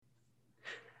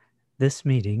This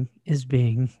meeting is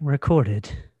being recorded.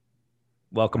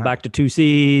 Welcome Wow. back to Two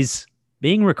C's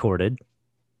being recorded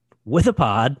with a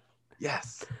pod.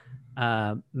 Yes.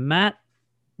 Matt,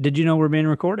 did you know we're being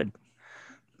recorded?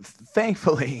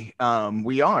 Thankfully,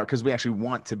 we are, because we actually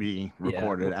want to be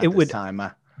recorded at this time.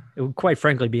 It would quite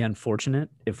frankly be unfortunate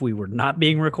if we were not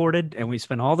being recorded and we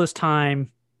spent all this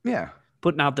time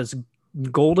putting out this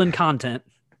golden content.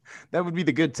 That would be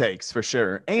the good takes for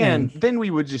sure. And then we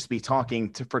would just be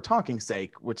talking for talking's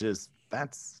sake, which is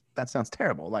that sounds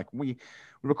terrible. Like we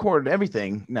record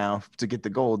everything now to get the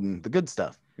gold and the good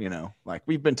stuff, like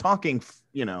we've been talking,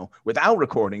 without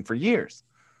recording for years.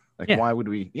 Like, why would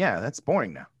we? Yeah, that's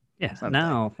boring now. Yeah.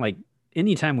 Now, like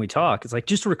anytime we talk, it's like,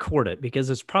 just record it because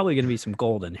there's probably going to be some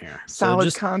gold in here.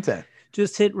 Solid content.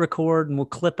 Just hit record and we'll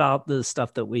clip out the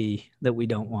stuff that we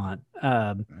don't want.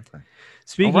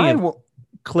 Speaking of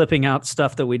clipping out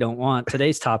stuff that we don't want,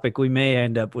 today's topic, we may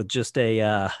end up with just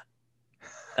a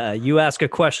you ask a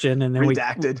question and then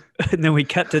redacted, and then we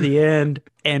cut to the end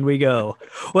and we go,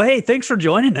 well, hey, thanks for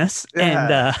joining us.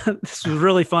 Yeah. And this was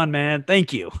really fun, man.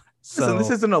 Thank you. So this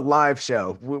isn't a live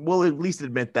show. We'll at least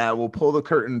admit that. We'll pull the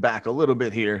curtain back a little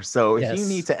bit here. So if you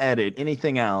need to edit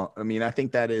anything out, I mean, I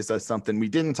think that is something we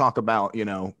didn't talk about,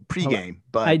 pregame.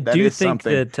 But I do think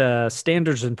that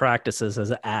Standards and Practices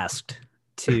has asked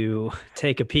to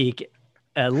take a peek.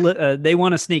 They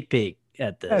want a sneak peek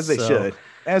at this. As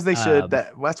they should.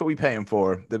 That's what we pay them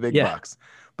for, the big bucks.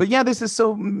 But yeah, this is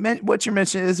what you're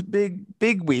mentioning is a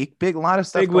big week, a lot of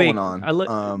stuff going on.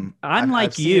 I'm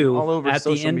like you at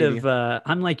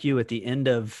the end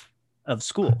of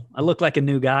school. I look like a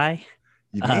new guy.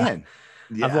 Man,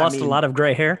 I've lost a lot of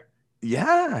gray hair.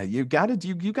 Yeah, you got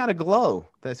to glow.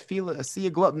 See a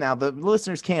glow. Now the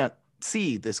listeners can't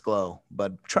see this glow,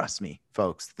 but trust me,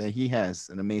 folks, that he has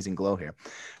an amazing glow here.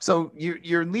 So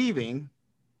you're leaving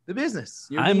the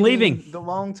business. I'm leaving the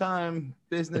long time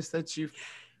business that you've.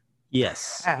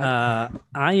 Yes, I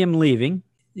am leaving.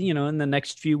 In the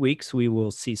next few weeks, we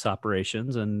will cease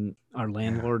operations, and our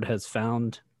landlord has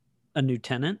found a new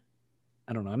tenant.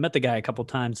 I don't know. I met the guy a couple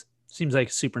times. Seems like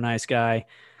a super nice guy.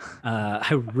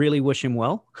 I really wish him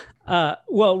well.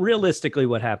 Well, realistically,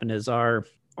 what happened is our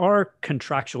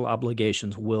contractual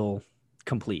obligations will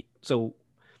complete. So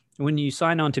when you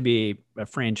sign on to be a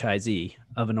franchisee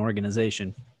of an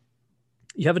organization,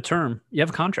 you have a term, you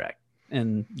have a contract.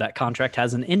 And that contract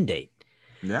has an end date.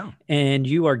 Yeah. And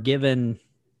you are given...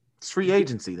 It's free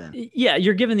agency then. Yeah,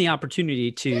 you're given the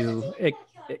opportunity to...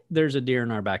 there's a deer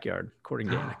in our backyard, according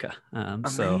to Annika.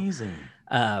 Amazing.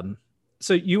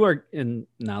 So you are... And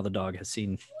now the dog has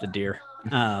seen the deer.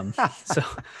 So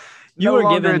you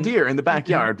are given a deer in the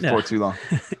backyard for too long.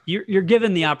 You're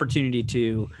given the opportunity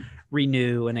to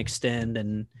renew and extend.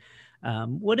 And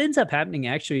what ends up happening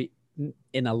actually...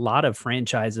 in a lot of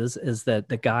franchises is that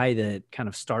the guy that kind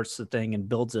of starts the thing and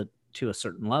builds it to a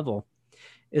certain level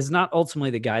is not ultimately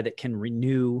the guy that can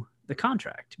renew the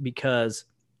contract, because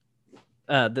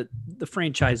the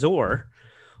franchisor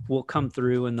will come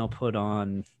through and they'll put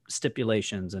on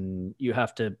stipulations, and you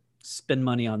have to spend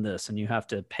money on this, and you have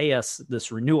to pay us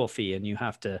this renewal fee, and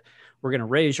we're going to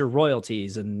raise your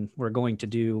royalties, and we're going to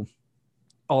do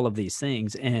all of these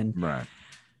things. And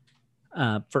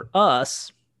for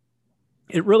us,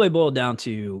 it really boiled down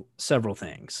to several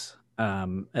things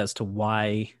as to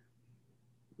why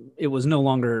it was no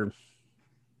longer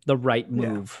the right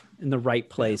move in the right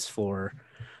place for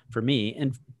me.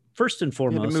 And first and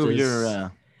foremost, move your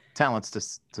talents to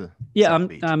South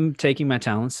Beach. I'm taking my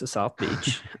talents to South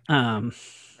Beach.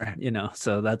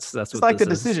 So that's it's like the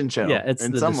decision show. Yeah, it's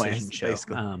in the some decision ways, show.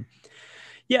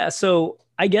 Basically. So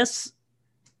I guess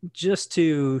just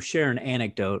to share an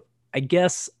anecdote, I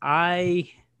guess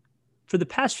for the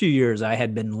past few years, I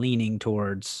had been leaning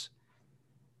towards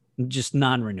just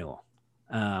non-renewal.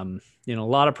 A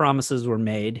lot of promises were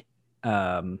made.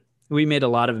 We made a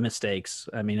lot of mistakes.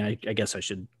 I mean, I guess I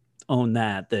should own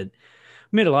that we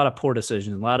made a lot of poor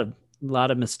decisions, a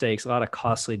lot of mistakes, a lot of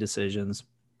costly decisions.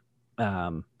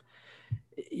 So,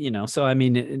 I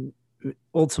mean,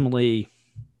 ultimately,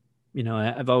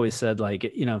 I've always said, like,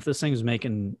 if this thing's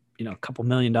making a couple $1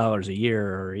 million a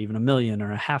year, or even $1 million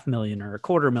or $500,000 or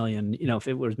 $250,000, if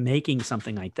it was making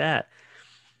something like that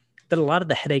a lot of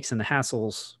the headaches and the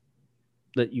hassles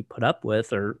that you put up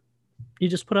with, or you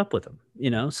just put up with them,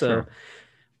 so, sure.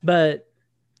 But,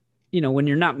 when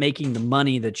you're not making the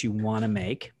money that you want to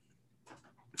make,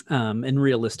 and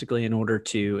realistically, in order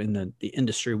to, in the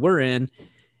industry we're in,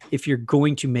 if you're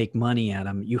going to make money at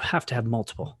them, you have to have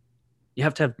multiple. You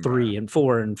have to have 3 and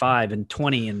 4 and 5 and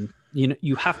 20, and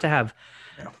you have to have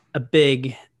a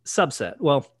big subset.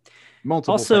 Well,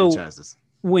 multiple franchises.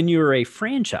 when you're a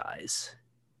franchise,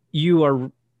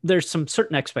 there's some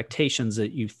certain expectations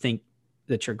that you think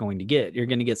that you're going to get. You're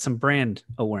going to get some brand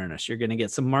awareness. You're going to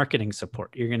get some marketing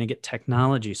support. You're going to get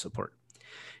technology support.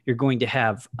 You're going to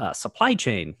have a supply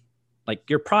chain, like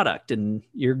your product, and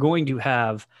you're going to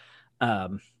have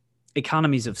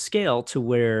economies of scale to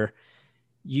where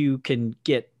you can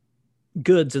get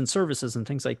goods and services and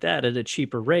things like that at a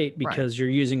cheaper rate because you're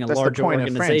using a larger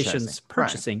organization's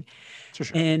purchasing. Sure.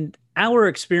 And our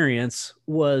experience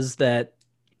was that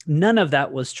none of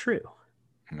that was true.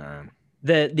 No.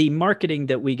 That the marketing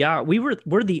that we got,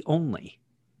 we're the only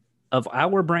of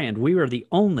our brand. We were the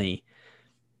only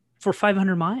for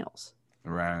 500 miles.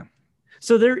 Right.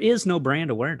 So there is no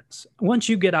brand awareness. Once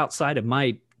you get outside of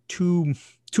my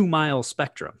 2-mile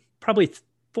spectrum, probably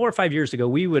 4 or 5 years ago,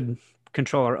 we would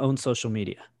control our own social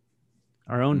media,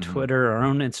 our own Twitter, our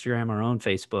own Instagram, our own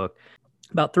Facebook.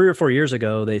 About 3 or 4 years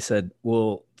ago, they said,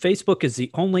 well, Facebook is the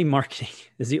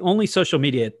only social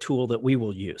media tool that we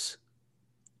will use.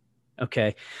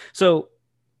 Okay. So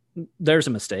there's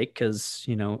a mistake because,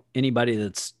 anybody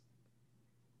that's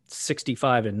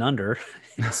 65 and under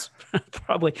is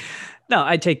probably, no,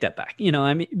 I take that back.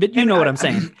 But you know what I'm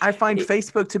saying. I find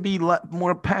Facebook to be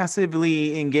more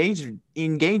passively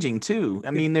engaging too.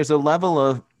 I mean, there's a level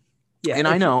of, and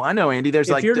I know, Andy, there's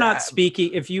if you're not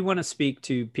speaking, if you want to speak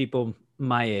to people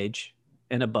my age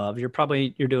and above, you're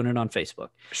doing it on Facebook.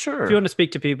 Sure. If you want to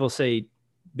speak to people, say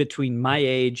between my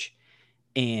age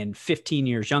and 15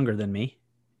 years younger than me,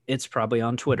 it's probably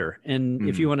on Twitter. And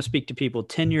if you want to speak to people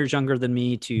 10 years younger than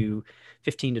me to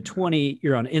 15 to 20,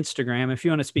 you're on Instagram. If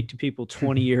you want to speak to people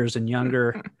 20 years and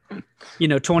younger,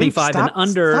 25 and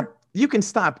under. Stop. You can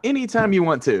stop anytime you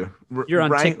want to. You're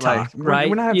on TikTok, right?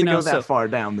 We're not have to go that far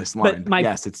down this line.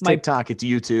 Yes, it's TikTok, it's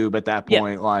YouTube at that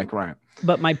point, right.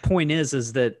 But my point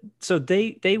is that, so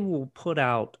they will put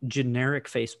out generic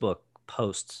Facebook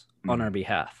posts on our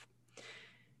behalf.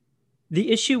 The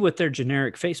issue with their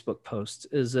generic Facebook posts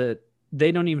is that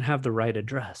they don't even have the right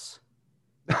address.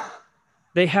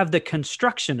 They have the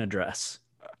construction address.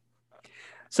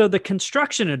 So the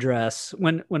construction address,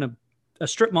 when a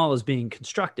strip mall is being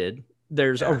constructed,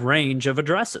 there's a range of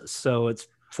addresses. So it's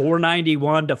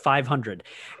 491 to 500.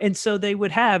 And so they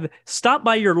would have stop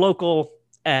by your local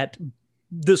at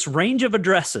this range of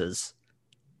addresses.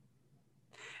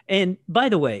 And by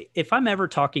the way, if I'm ever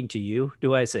talking to you,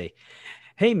 do I say,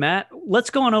 hey, Matt, let's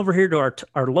go on over here to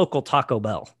our local Taco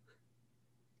Bell.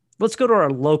 Let's go to our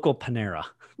local Panera.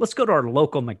 Let's go to our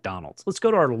local McDonald's. Let's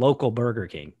go to our local Burger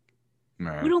King.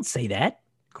 No. We don't say that.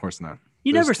 Of course not.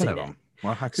 You never say that.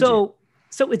 Well, how could you?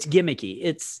 So it's gimmicky.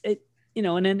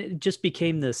 And then it just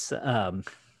became this,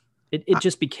 it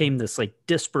just became this like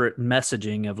disparate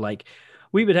messaging of like,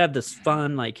 we would have this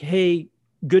fun, like, hey,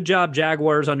 good job,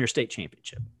 Jaguars, on your state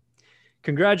championship.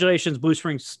 Congratulations, Blue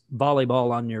Springs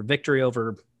volleyball, on your victory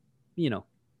over,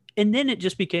 and then it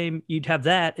just became, you'd have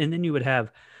that. And then you would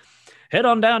have head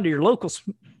on down to your local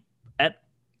and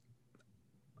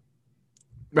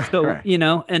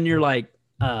you're like,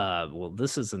 well,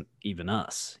 this isn't even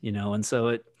us, and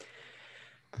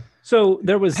so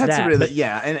there was that. Really,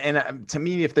 and to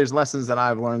me, if there's lessons that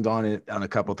I've learned on it, on a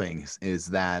couple things, is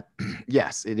that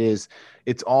yes,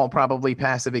 it's all probably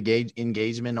passive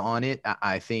engagement on it.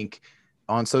 I think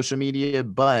on social media,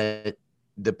 but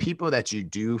the people that you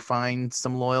do find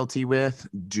some loyalty with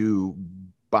do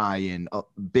buy in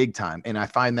big time. And I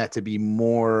find that to be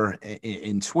more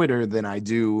in Twitter than I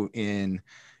do in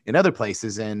other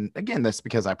places. And again, that's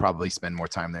because I probably spend more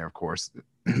time there, of course.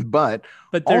 but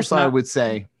also I would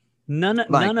say none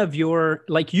of your,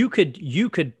 like, you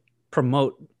could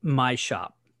promote my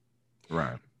shop.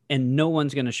 Right. And no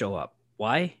one's going to show up.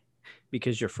 Why?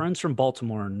 Because your friends from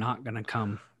Baltimore are not going to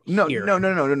come. No.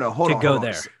 Hold on.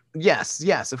 There.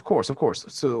 Yes, of course.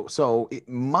 So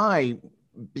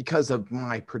because of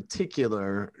my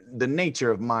particular, the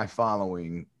nature of my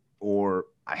following, or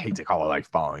I hate to call it like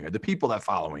following, or the people that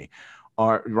follow me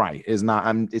are right, it's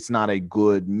not a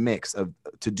good mix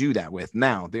to do that with.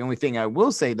 Now, the only thing I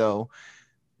will say though,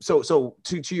 so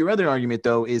to your other argument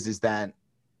though, is that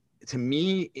to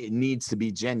me, it needs to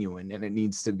be genuine, and it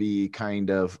needs to be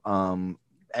kind of,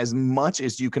 as much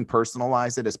as you can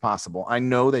personalize it as possible. I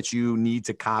know that you need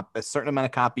to a certain amount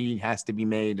of copy has to be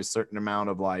made, a certain amount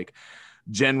of like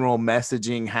general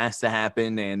messaging has to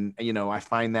happen. And, I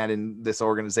find that in this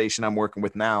organization I'm working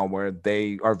with now, where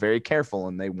they are very careful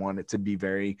and they want it to be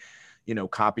very,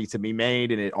 copy to be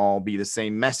made and it all be the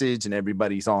same message and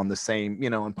everybody's on the same,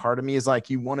 and part of me is like,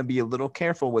 you want to be a little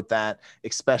careful with that,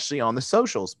 especially on the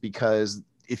socials, because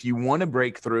if you want to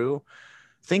break through,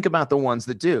 think about the ones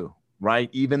that do.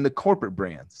 Right? Even the corporate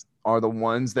brands, are the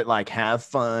ones that like have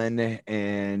fun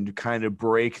and kind of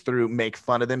break through, make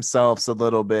fun of themselves a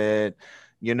little bit,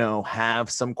 have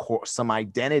some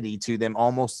identity to them,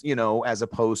 almost, as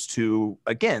opposed to,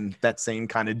 again, that same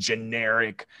kind of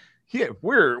generic, yeah,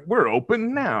 we're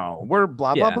open now, we're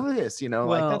blah blah Yeah. blah this, Well,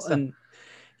 like that's and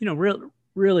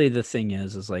really the thing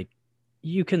is like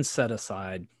you can set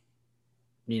aside,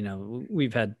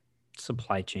 we've had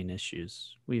supply chain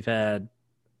issues, we've had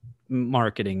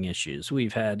marketing issues,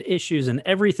 we've had issues and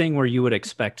everything where you would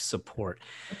expect support.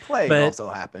 the plague But also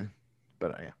happened.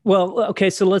 But yeah. well, okay,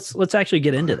 so let's actually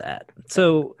get into that.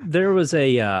 So there was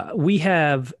we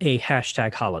have a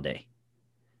hashtag holiday.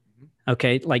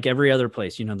 Okay, like every other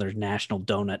place, there's National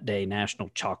Donut Day, National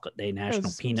Chocolate Day,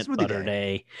 National Peanut Butter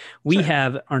Day. We Sure.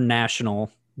 have our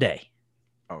national day.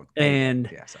 Oh, and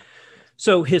yeah, sorry.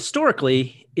 so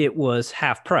historically it was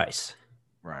half price.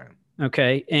 Right.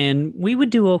 Okay, and we would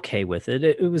do okay with it.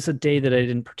 It was a day that I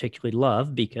didn't particularly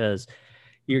love because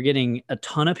you're getting a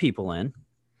ton of people in,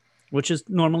 which is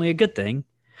normally a good thing.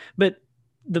 But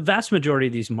the vast majority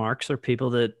of these marks are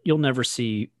people that you'll never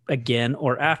see again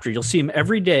or after. You'll see them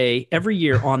every day, every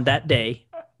year on that day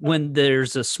when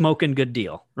there's a smoking good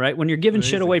deal, right? When you're giving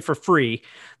shit away for free,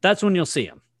 that's when you'll see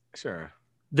them. Sure.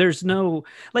 There's no,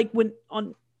 like when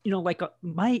on, like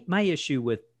my issue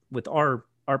with our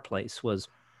place was,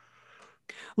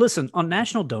 listen, on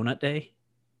National Donut Day,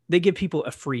 they give people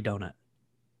a free donut.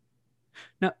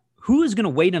 Now, who is going to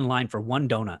wait in line for one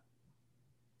donut?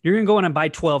 You're going to go in and buy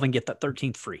 12 and get that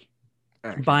 13th free.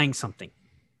 Okay. Buying something.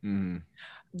 Mm-hmm.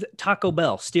 Taco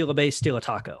Bell, steal a base, steal a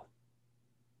taco.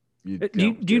 Do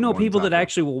you know people that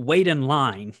actually will wait in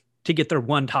line to get their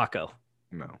one taco?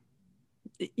 No.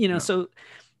 No. So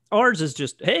ours is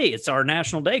just, hey, it's our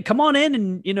national day. Come on in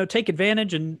and, take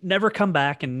advantage and never come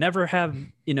back and never have,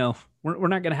 we're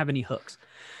not going to have any hooks.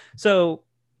 So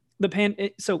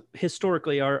so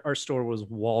historically our store was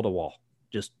wall to wall.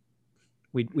 Just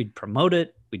we'd promote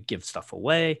it. We'd give stuff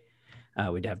away.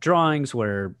 We'd have drawings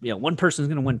where, one person's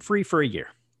going to win free for a year.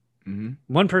 Mm-hmm.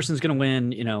 One person's going to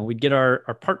win, we'd get our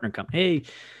partner company.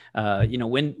 Hey,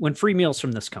 win free meals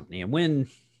from this company and win,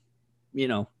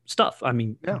 stuff. I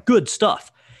mean, good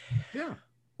stuff. Yeah.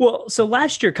 Well, so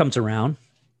last year comes around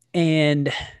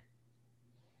and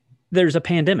there's a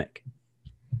pandemic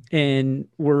and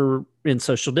we're in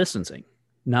social distancing.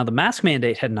 Now, the mask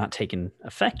mandate had not taken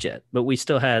effect yet, but we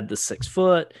still had the 6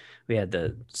 foot. We had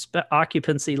the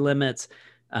occupancy limits.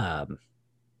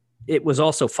 It was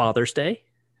also Father's Day.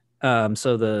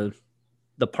 So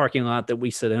the parking lot that we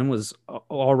sit in was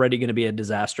already going to be a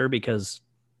disaster because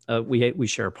we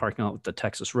share a parking lot with the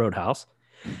Texas Roadhouse.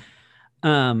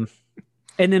 And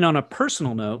then on a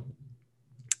personal note,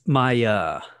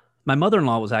 my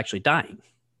mother-in-law was actually dying.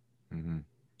 Mm-hmm.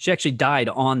 She actually died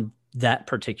on that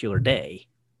particular day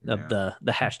of the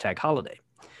hashtag holiday.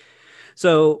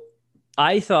 So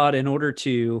I thought in order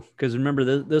to, because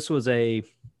remember this was a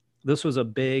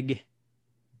big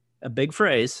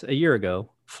phrase a year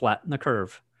ago, flatten the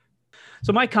curve.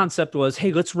 So my concept was,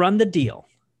 hey, let's run the deal,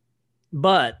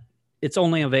 but it's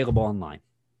only available online.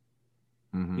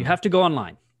 Mm-hmm. You have to go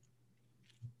online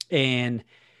and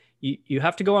you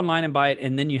have to go online and buy it.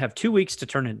 And then you have 2 weeks to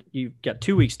turn it. You got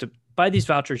 2 weeks to buy these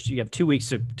vouchers. You have 2 weeks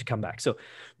to come back. So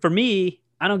for me,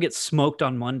 I don't get smoked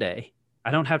on Monday.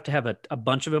 I don't have to have a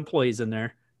bunch of employees in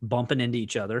there bumping into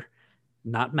each other,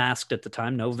 not masked at the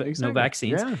time, no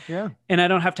vaccines. Yeah. And I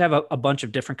don't have to have a bunch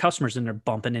of different customers in there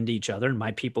bumping into each other and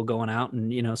my people going out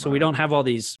and, so we don't have all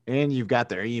these. And you've got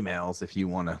their emails if you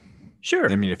want to.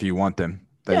 Sure. I mean, if you want them,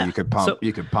 that you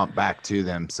could pump back to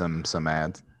them some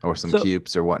ads or some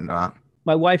cubes or whatnot.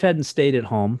 My wife hadn't stayed at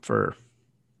home for,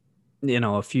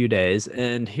 a few days.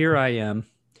 And here I am.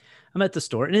 I'm at the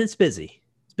store and it's busy.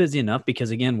 It's busy enough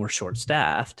because, again, we're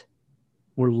short-staffed.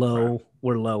 We're low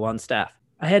on staff.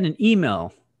 I had an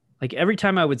email. Like every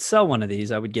time I would sell one of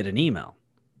these, I would get an email.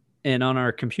 And on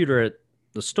our computer at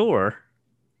the store,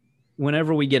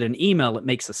 whenever we get an email, it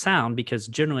makes a sound because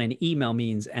generally an email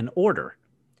means an order.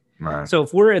 Right. So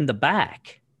if we're in the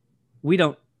back, we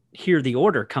don't hear the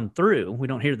order come through. We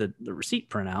don't hear the receipt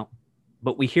print out,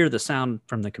 but we hear the sound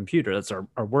from the computer. That's our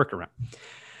workaround.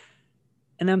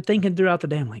 And I'm thinking throughout the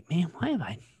day, I'm like, man, why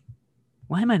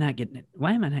am I not getting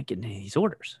any of these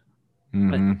orders?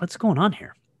 Mm-hmm. What's going on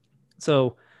here?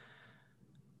 So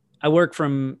I work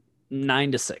from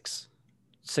 9 to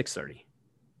 6:30,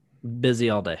 busy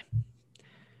all day.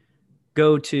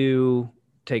 Go to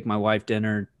take my wife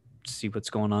dinner, see what's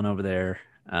going on over there.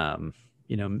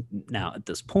 Now at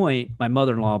this point, my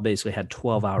mother-in-law basically had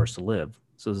 12 hours to live.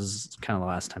 So this is kind of the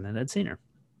last time that I'd seen her.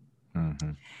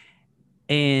 Mm-hmm.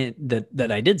 and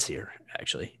that I did see her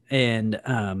actually. And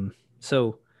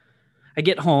so I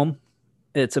get home,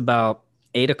 it's about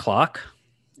 8 o'clock,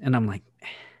 and I'm like,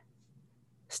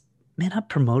 man, I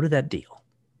promoted that deal.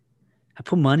 I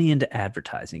put money into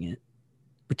advertising it.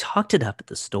 We talked it up at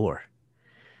the store.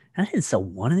 And I didn't sell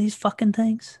one of these fucking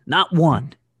things. Not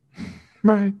one.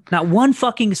 Right. Not one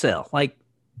fucking sale. Like,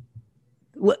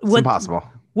 It's impossible.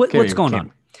 What's going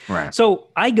on? Right. So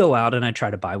I go out and I try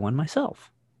to buy one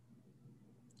myself.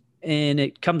 And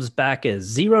it comes back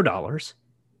as $0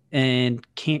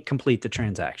 and can't complete the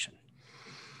transaction.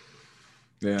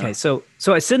 Yeah. Okay, so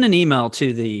I send an email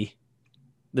to the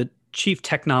chief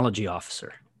technology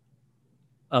officer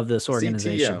of this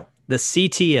organization, CTO. the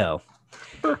CTO.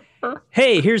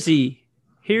 Hey, here's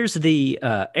the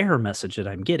error message that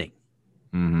I'm getting.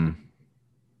 Mm-hmm.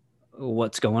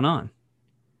 What's going on?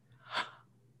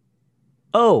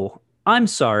 Oh, I'm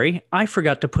sorry. I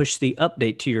forgot to push the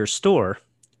update to your store.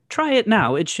 Try it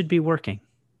now. It should be working.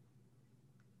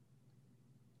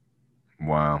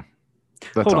 Wow.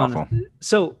 That's Hold awful. on.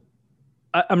 So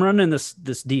I'm running this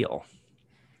deal.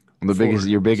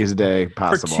 Your biggest day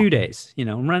possible. For 2 days.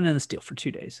 I'm running this deal for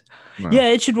 2 days. Wow. Yeah,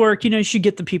 it should work. You should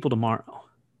get the people tomorrow.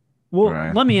 Well,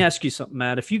 Right. Let me ask you something,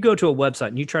 Matt. If you go to a website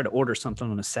and you try to order something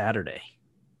on a Saturday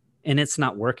and it's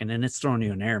not working and it's throwing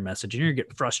you an error message and you're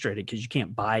getting frustrated because you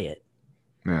can't buy it,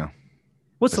 Yeah.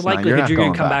 what's the You're likelihood not you're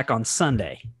going to going come back on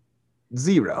Sunday?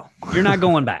 0. You're not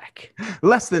going back.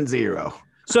 Less than 0.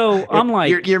 So I'm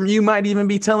like, you might even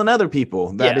be telling other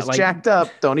people that it's jacked up.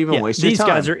 Don't even waste your time.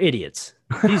 These guys are idiots.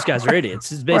 These guys are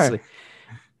idiots. It's basically. Right.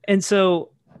 And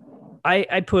so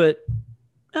I put,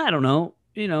 I don't know,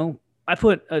 I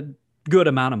put a good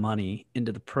amount of money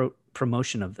into the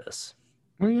promotion of this.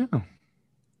 Oh, yeah.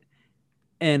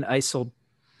 And I sold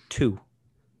 2.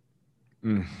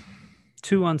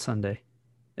 2 on Sunday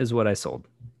is what I sold.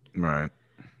 Right.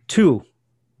 2.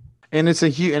 And it's a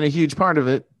huge part of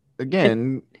it.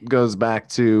 Again, goes back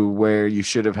to where you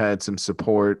should have had some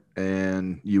support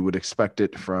and you would expect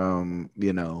it from,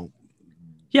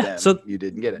 yeah. So you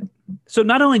didn't get it. So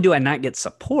not only do I not get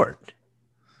support,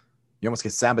 you almost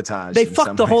get sabotaged. They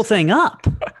fucked the whole thing up.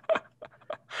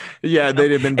 Yeah, they'd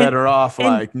have been better off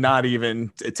not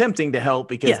even attempting to help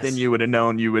because then you would have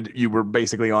known you were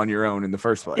basically on your own in the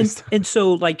first place. And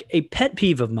so like a pet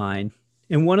peeve of mine,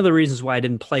 and one of the reasons why I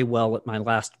didn't play well at my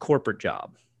last corporate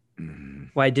job,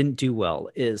 why I didn't do well,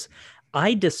 is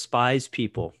I despise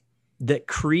people that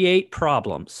create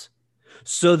problems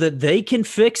so that they can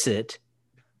fix it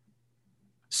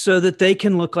so that they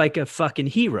can look like a fucking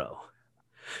hero.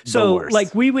 So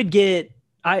like we would get,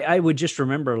 I would just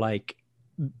remember like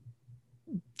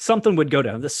something would go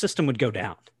down, the system would go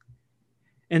down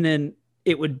and then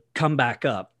it would come back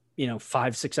up,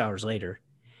 5-6 hours later.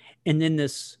 And then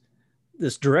this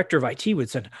director of IT would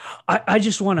say, I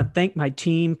just want to thank my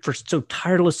team for so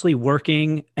tirelessly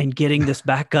working and getting this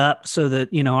back up so that,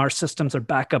 our systems are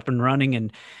back up and running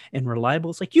and reliable.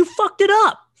 It's like, you fucked it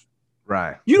up.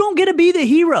 Right. You don't get to be the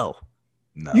hero.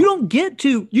 No. You don't get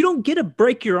to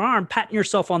break your arm, patting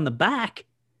yourself on the back.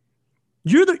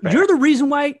 You're the reason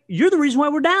why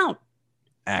we're down.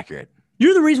 Accurate.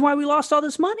 You're the reason why we lost all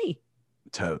this money.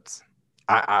 Totes.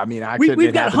 I mean,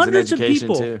 we've got hundreds of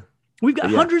people. Too. We've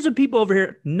got hundreds of people over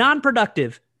here,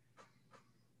 non-productive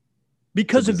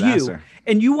because of you.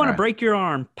 And you want to break your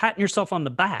arm, patting yourself on the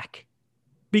back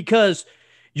because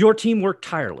your team worked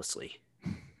tirelessly.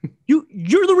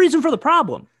 You're the reason for the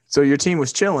problem. So your team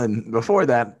was chilling before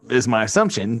that is my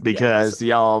assumption because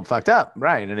y'all fucked up.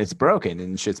 Right. And it's broken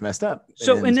and shit's messed up.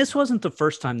 So, and this wasn't the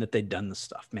first time that they'd done this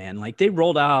stuff, man. Like they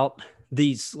rolled out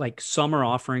these like summer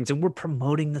offerings and we're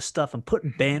promoting this stuff and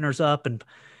putting banners up. And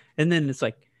then it's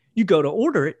like, you go to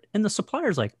order it and the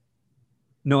supplier's like,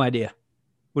 no idea.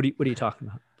 What are you talking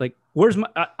about? Like,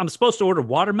 I'm supposed to order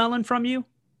watermelon from you.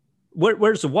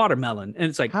 Where's the watermelon? And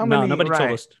it's like, nobody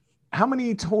told us. How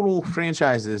many total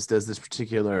franchises does this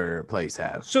particular place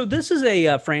have? So this is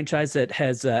a franchise that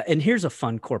has, and here's a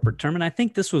fun corporate term. And I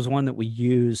think this was one that we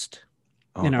used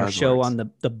in our show on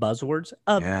the buzzwords.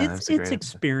 It's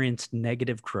experienced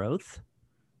negative growth.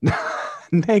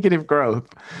 Negative growth.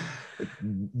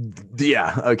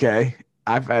 Yeah. Okay.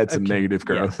 I've had some negative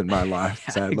growth in my life.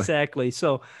 Sadly. Exactly.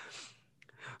 So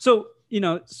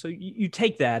you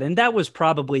take that, and that was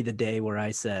probably the day where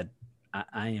I said,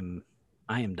 I am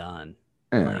done.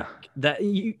 Yeah. Like that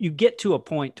you get to a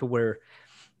point to where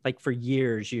like for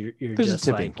years you're There's just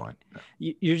a tipping like point.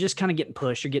 You're just kind of getting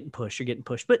pushed. You're getting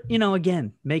pushed. But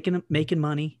again, making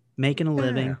money, making a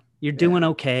living, you're doing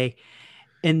okay.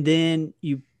 And then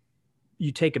you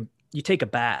take a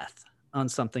bath on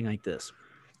something like this.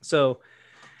 So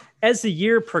as the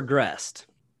year progressed,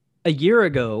 a year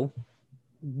ago,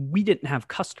 we didn't have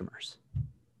customers.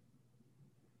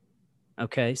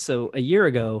 Okay, so a year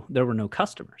ago, there were no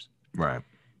customers. Right.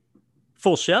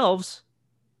 Full shelves,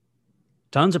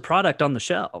 tons of product on the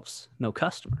shelves, no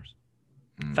customers.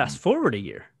 Mhm. Fast forward a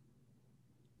year.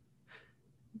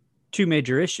 Two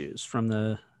major issues from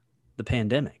the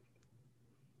pandemic.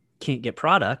 Can't get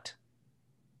product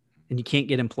and you can't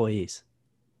get employees.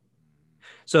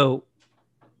 So,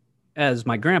 as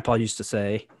my grandpa used to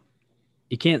say,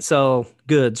 you can't sell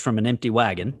goods from an empty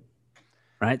wagon,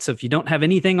 right? So if you don't have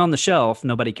anything on the shelf,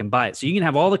 nobody can buy it. So you can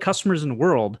have all the customers in the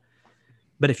world,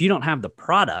 but if you don't have the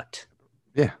product.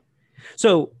 Yeah.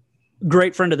 So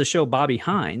great friend of the show, Bobby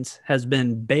Hines, had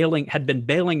been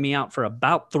bailing me out for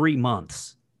about 3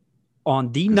 months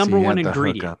on the number one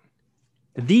ingredient.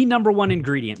 The number one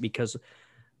ingredient, because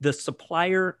the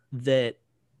supplier that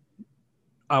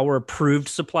our approved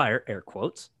supplier, air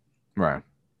quotes, right,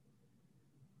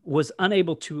 was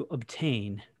unable to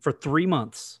obtain for 3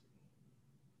 months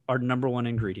our number one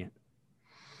ingredient.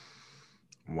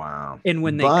 Wow. And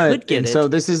when they could get it. So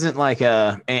this isn't like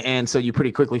and so you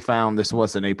pretty quickly found this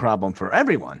wasn't a problem for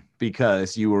everyone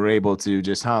because you were able to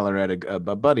just holler at a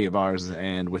buddy of ours,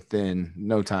 and within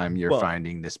no time you're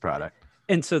finding this product.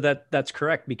 And so that's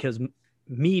correct, because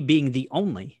me being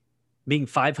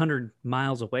 500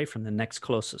 miles away from the next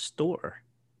closest store.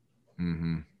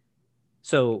 Mm-hmm.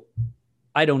 So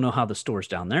I don't know how the stores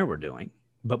down there were doing,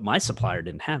 but my supplier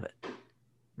didn't have it.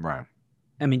 Right.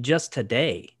 I mean, just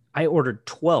today, I ordered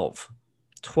 12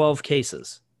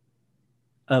 cases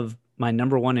of my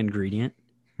number one ingredient.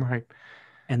 Right.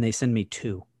 And they send me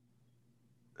 2.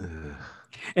 Ugh.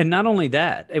 And not only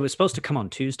that, it was supposed to come on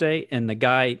Tuesday. And the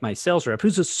guy, my sales rep,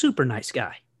 who's a super nice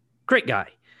guy, great guy.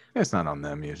 It's not on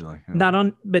them usually.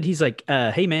 But he's like,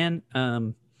 hey man.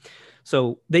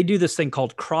 So they do this thing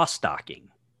called cross-docking,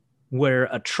 where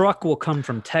a truck will come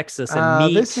from Texas and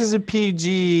meet. This is a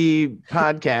PG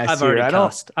podcast. I've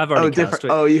already cussed.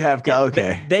 Oh, you have. Yeah,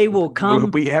 okay. They will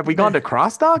come. Have we gone to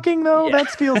cross-docking though? Yeah.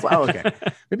 That feels. Oh, okay.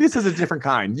 Maybe this is a different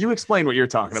kind. You explain what you're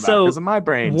talking about, because in my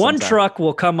brain, one truck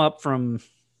will come up from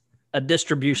a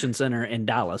distribution center in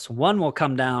Dallas. One will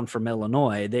come down from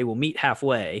Illinois. They will meet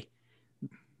halfway.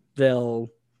 They'll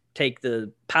take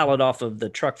the pallet off of the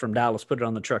truck from Dallas, put it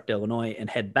on the truck to Illinois, and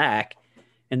head back.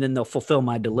 And then they'll fulfill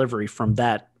my delivery from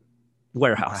that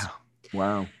warehouse.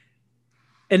 Wow.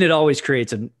 And it always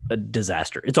creates a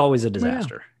disaster. It's always a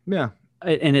disaster. Yeah.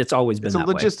 And it's always been that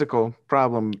way. It's a logistical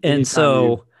problem. And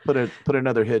so put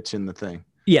another hitch in the thing.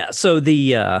 Yeah. So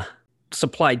the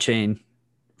supply chain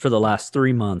for the last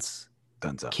 3 months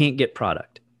can't get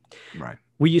product. Right.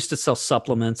 We used to sell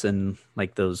supplements and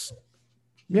like those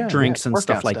drinks and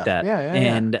stuff like that. Yeah.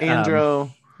 And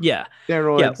Andro.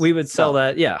 Steroids. Yeah, we would sell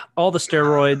that. Yeah, all the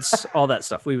steroids, all that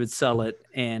stuff. We would sell it,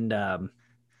 and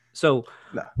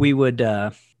we would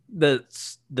the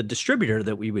distributor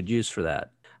that we would use for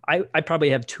that. I probably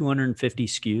have 250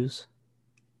 SKUs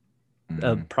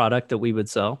of product that we would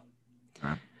sell.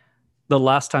 Right. The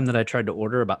last time that I tried to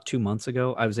order, about 2 months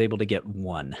ago, I was able to get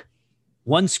one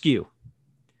SKU.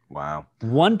 Wow.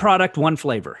 One product, one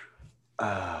flavor.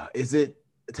 Is it?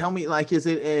 Tell me, like, is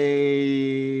it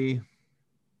a?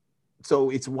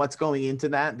 So it's what's going into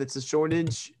that's a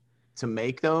shortage to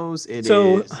make those?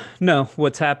 No,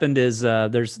 what's happened is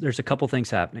there's a couple things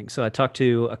happening. So I talked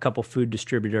to a couple food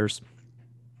distributors,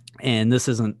 and this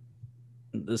isn't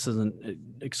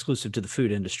exclusive to the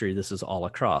food industry. This is all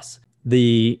across.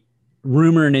 The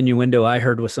rumor and innuendo I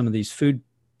heard with some of these food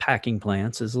packing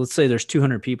plants is, let's say there's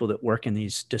 200 people that work in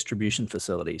these distribution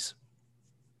facilities.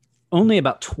 Only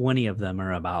about 20 of them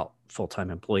are about full-time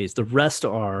employees. The rest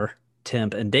are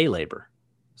temp and day labor.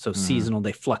 So seasonal,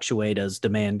 they fluctuate as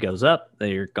demand goes up,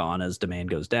 they're gone as demand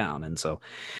goes down. And so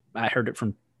I heard it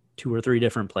from 2 or 3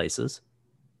 different places.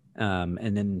 And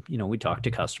then, we talk to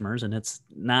customers, and it's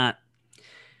not,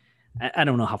 I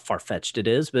don't know how far-fetched it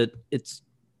is, but it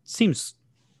seems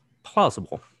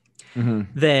plausible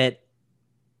that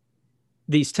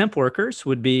these temp workers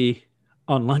would be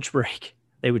on lunch break.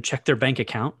 They would check their bank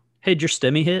account. Hey, did your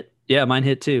STEMI hit? Yeah, mine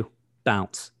hit too.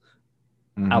 Bounce.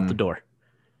 Out the door.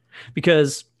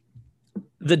 Because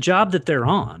the job that they're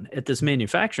on at this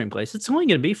manufacturing place, it's only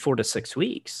going to be 4 to 6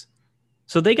 weeks.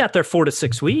 So they got their 4 to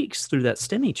 6 weeks through that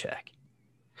STEMI check.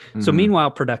 So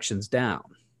meanwhile, production's down.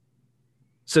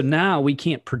 So now we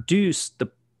can't produce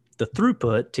the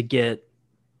throughput to get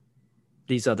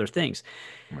these other things.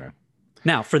 Right.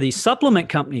 Now, for these supplement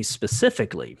companies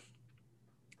specifically,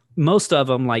 most of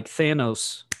them, like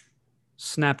Thanos,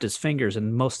 snapped his fingers,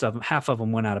 and half of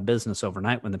them went out of business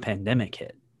overnight when the pandemic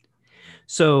hit.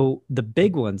 So the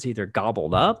big ones either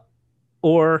gobbled up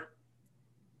or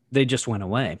they just went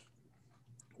away.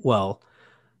 Well,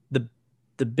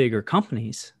 the bigger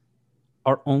companies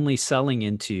are only selling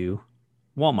into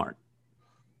Walmart,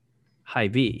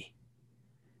 Hy-Vee,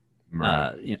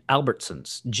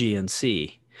 Albertsons,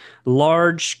 GNC,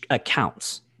 large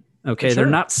accounts. Okay, Sure. they're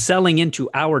not selling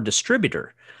into our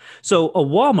distributor. So a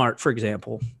Walmart, for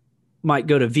example, might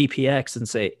go to VPX and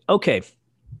say, okay,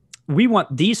 we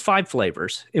want these 5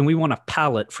 flavors and we want a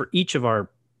pallet for each of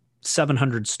our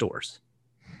 700 stores.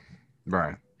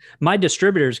 Right. My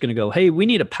distributor is going to go, hey, we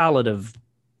need a pallet of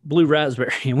blue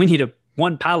raspberry and we need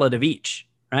 1 pallet of each.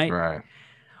 Right. Right.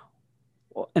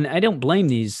 And I don't blame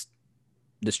these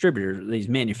distributors, these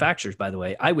manufacturers, by the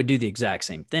way. I would do the exact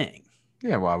same thing.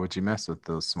 Yeah. Why would you mess with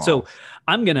those small? So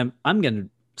I'm going to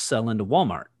sell into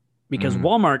Walmart because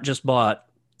Walmart just bought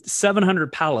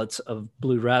 700 pallets of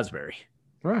blue raspberry.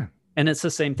 Right. And it's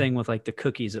the same thing with like the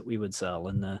cookies that we would sell.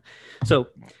 And so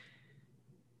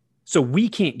we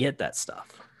can't get that stuff.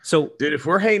 So, dude, if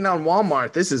we're hating on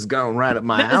Walmart, this is going right up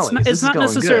my alley. It's not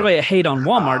necessarily a hate on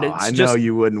Walmart. I know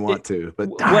you wouldn't want to, but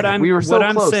we were so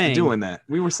close to doing that.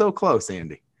 We were so close,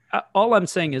 Andy. All I'm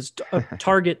saying is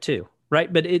Target too,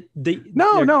 right? But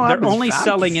they're only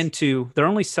selling into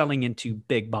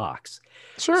big box.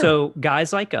 Sure. So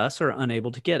guys like us are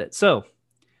unable to get it. So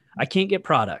I can't get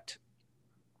product.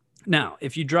 Now,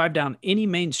 if you drive down any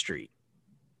main street,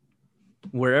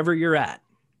 wherever you're at,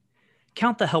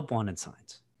 count the help wanted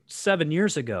signs. 7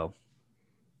 years ago,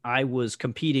 I was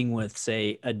competing with,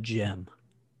 say, a gym,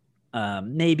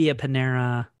 maybe a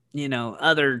Panera,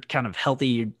 other kind of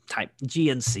healthy type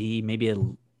GNC, maybe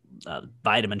a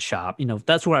vitamin shop.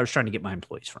 That's where I was trying to get my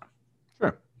employees from.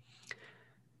 Sure.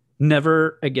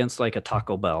 Never against like a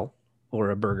Taco Bell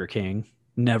or a Burger King.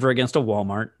 Never against a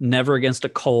Walmart. Never against a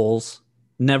Kohl's.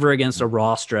 Never against a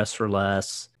Ross Dress for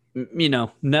Less.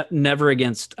 Never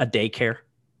against a daycare.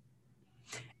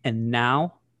 And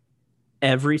now,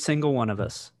 every single one of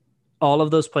us, all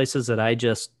of those places that I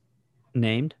just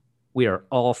named, we are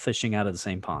all fishing out of the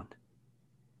same pond.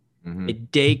 Mm-hmm. A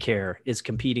daycare is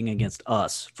competing against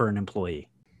us for an employee.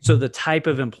 So the type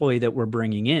of employee that we're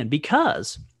bringing in,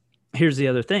 because here's the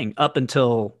other thing, up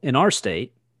until in our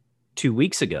state 2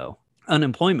 weeks ago,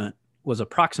 unemployment was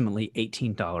approximately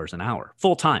 $18 an hour,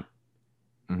 full time.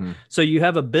 Mm-hmm. So you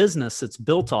have a business that's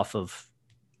built off of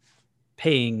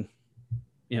paying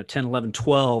 10, 11,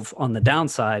 12 on the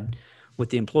downside, with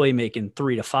the employee making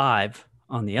 3 to 5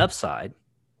 on the upside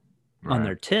on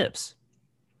their tips.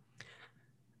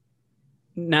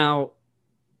 Now,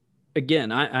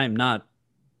 again, I'm not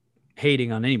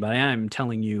hating on anybody. I'm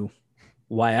telling you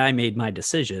why I made my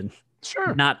decision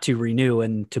not to renew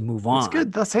and to move on. It's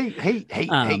good. That's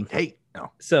hate.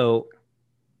 No. So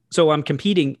I'm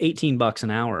competing $18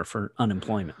 an hour for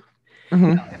unemployment.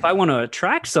 Mm-hmm. Now, if I want to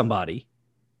attract somebody,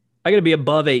 I got to be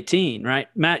above 18, right?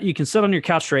 Matt, you can sit on your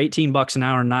couch for $18 an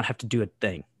hour and not have to do a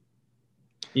thing.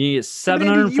 You get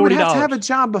 $740. You would have to have a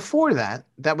job before that.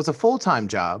 That was a full-time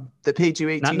job that paid you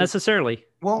 $18. Not necessarily.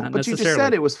 Well, but you just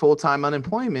said it was full-time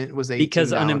unemployment was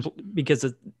 $18. Because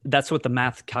that's what the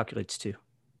math calculates to.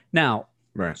 Now,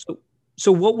 right.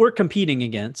 So what we're competing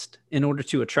against in order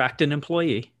to attract an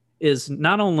employee is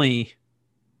not only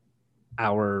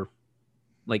what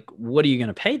are you going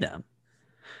to pay them?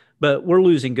 But we're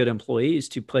losing good employees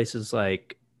to places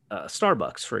like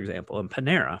Starbucks, for example, and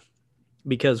Panera,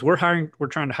 because we're trying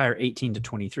to hire 18 to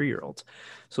 23-year-olds.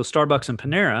 So Starbucks and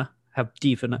Panera have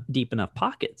deep enough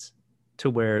pockets to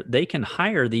where they can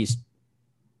hire these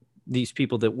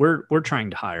people that we're trying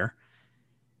to hire,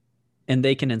 and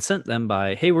they can incent them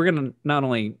by, hey, we're going to not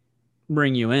only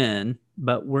bring you in,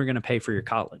 but we're going to pay for your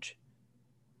college.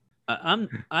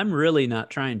 I'm really not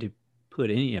trying to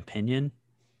put any opinion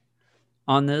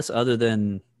on this other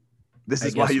than this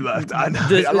is why you left. I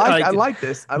like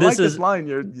this. I like this line.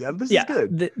 This is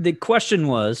good. The question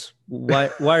was why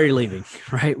are you leaving?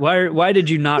 Right? Why did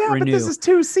you not renew? But this is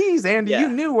 2 C's, Andy. Yeah. You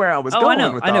knew where I was going.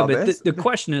 I know. But the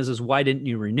question is why didn't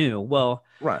you renew? Well,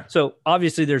 right. So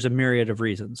obviously there's a myriad of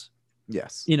reasons.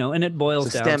 Yes. And it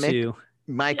boils Systemic, down to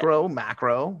micro,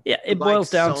 macro. Yeah, it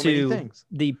boils down to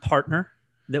the partner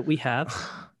that we have.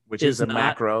 Which is a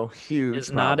macro huge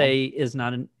is not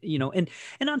an and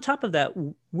on top of that,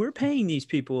 we're paying these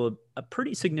people a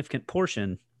pretty significant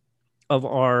portion of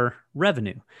our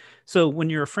revenue. So when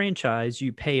you're a franchise,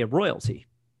 you pay a royalty,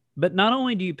 but not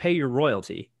only do you pay your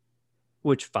royalty,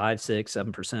 which 5, 6,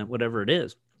 7%, whatever it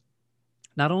is,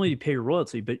 not only do you pay your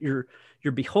royalty, but you're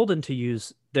beholden to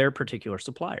use their particular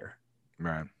supplier,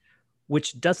 right?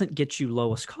 Which doesn't get you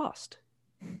lowest cost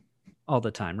all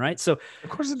the time, right? So of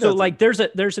course it doesn't. So like there's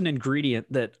an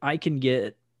ingredient that I can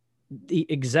get the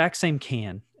exact same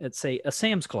can at say a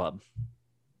Sam's Club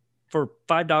for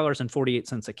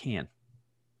 $5.48 a can.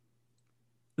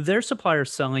 Their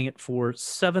supplier's selling it for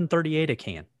 $7.38 a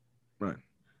can. Right.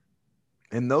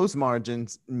 And those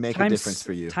margins make a difference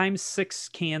for you. Times 6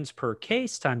 cans per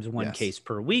case, times 1 case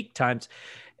per week, times.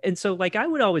 And so like I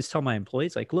would always tell my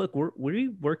employees, like, look, we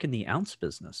work in the ounce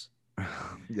business.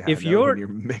 Yeah, if you're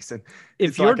mixing,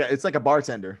 if it's like a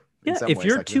bartender. Yeah, if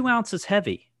you're 2 ounces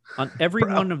heavy on every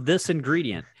one of this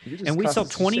ingredient, and we sell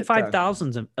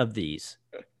 25,000 of these,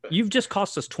 you've just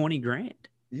cost us $20,000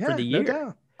 for the year. No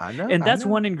doubt. I know. And that's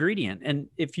one ingredient. And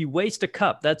if you waste a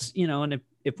cup, that's, you know, and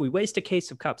if we waste a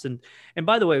case of cups, and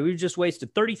by the way, we've just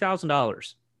wasted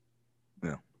 $30,000.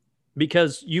 Yeah.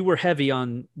 Because you were heavy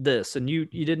on this and you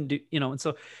didn't do, you know, and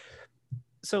so,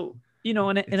 you know,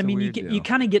 and I mean, you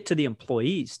kind of get to the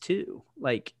employees too.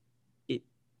 Like the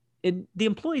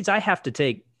employees, I have to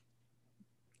take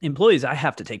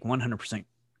 100%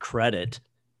 credit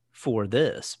for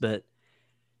this, but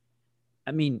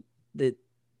I mean,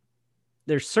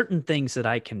 there's certain things that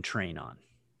I can train on.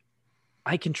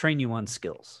 I can train you on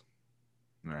skills.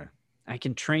 Right. I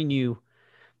can train you,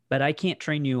 but I can't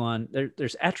train you on,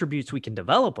 there's attributes we can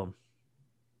develop them,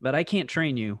 but I can't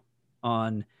train you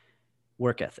on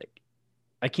work ethic.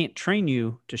 I can't train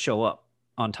you to show up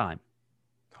on time.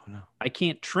 Oh, no. I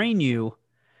can't train you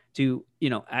to, you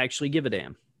know, actually give a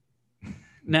damn.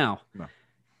 Now, No.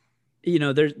 You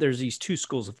know, there's these two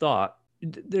schools of thought.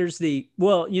 There's the,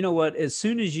 well, you know what? As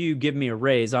soon as you give me a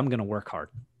raise, I'm going to work hard.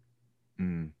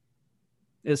 Mm.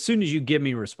 As soon as you give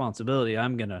me responsibility,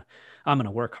 I'm going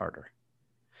to work harder.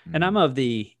 And I'm of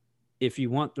the, if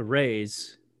you want the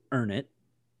raise, earn it.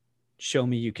 Show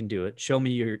me you can do it. Show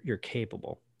me you're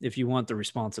capable. If you want the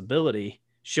responsibility,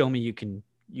 show me you can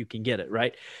get it,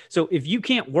 right? So if you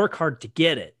can't work hard to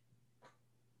get it,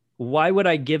 why would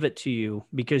I give it to you?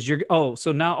 Because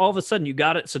so now all of a sudden you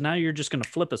got it. So now you're just going to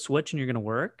flip a switch and you're going to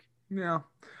work? Yeah.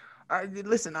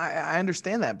 Listen, I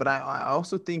understand that, but I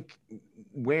also think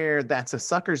where that's a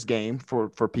sucker's game for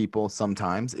people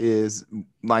sometimes is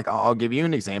like, I'll give you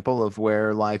an example of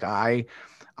where like I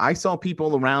saw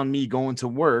people around me going to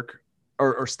work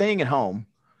or staying at home,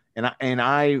 and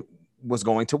I was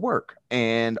going to work,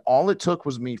 and all it took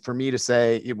was for me to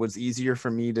say it was easier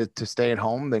for me to stay at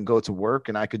home than go to work,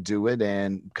 and I could do it.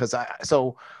 And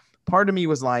so part of me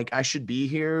was like, I should be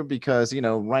here because, you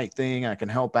know, right thing, I can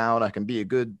help out. I can be a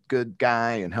good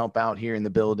guy and help out here in the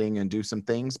building and do some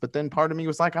things. But then part of me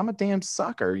was like, I'm a damn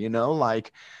sucker, you know,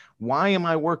 like, why am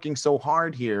I working so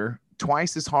hard here?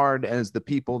 Twice as hard as the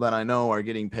people that I know are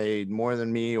getting paid more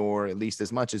than me, or at least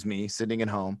as much as me, sitting at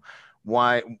home.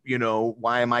 Why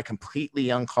am I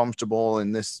completely uncomfortable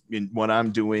in what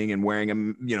I'm doing and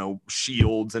wearing,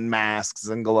 shields and masks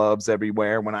and gloves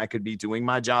everywhere when I could be doing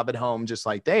my job at home just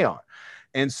like they are?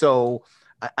 And so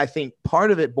I think part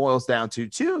of it boils down to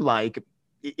too, like,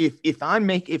 if I'm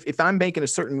making a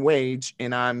certain wage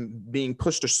and I'm being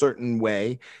pushed a certain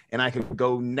way, and I could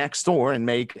go next door and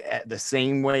make the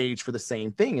same wage for the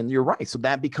same thing. And you're right. So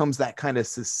that becomes that kind of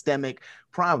systemic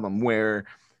problem where,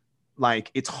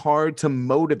 like, it's hard to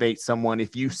motivate someone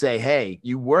if you say, hey,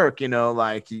 you work, I'm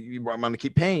going to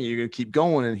keep paying you, you're going to keep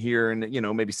going in here, and,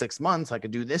 maybe 6 months I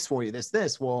could do this for you,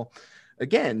 this. Well,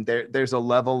 again, there's a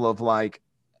level of like,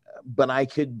 but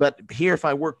here, if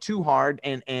I work too hard,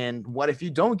 and what if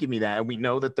you don't give me that? And we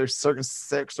know that there's certain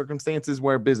circumstances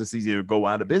where businesses either go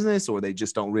out of business or they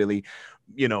just don't really,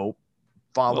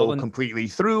 follow completely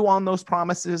through on those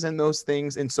promises and those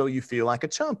things. And so you feel like a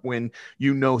chump when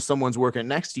someone's working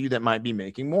next to you that might be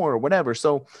making more or whatever.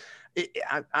 So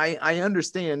I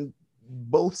understand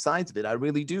both sides of it. I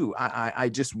really do. I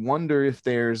just wonder if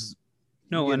there's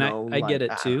I get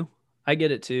it too. I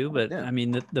get it too. But yeah. I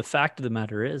mean, the fact of the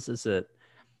matter is that,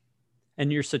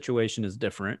 and your situation is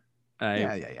different.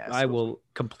 I will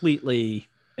completely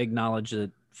acknowledge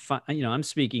that, I'm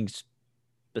speaking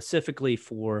specifically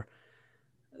for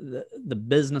the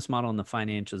business model and the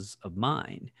finances of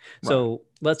mine. Right. So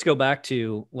let's go back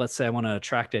to, let's say I want to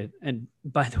attract it. And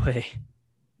by the way,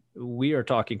 we are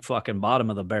talking fucking bottom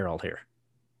of the barrel here.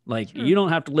 Like, sure. You don't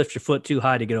have to lift your foot too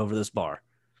high to get over this bar.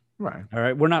 Right. All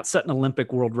right. We're not setting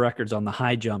Olympic world records on the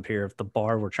high jump here of the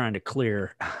bar we're trying to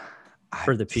clear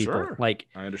for the people. Sure. Like,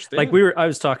 I understand. Like I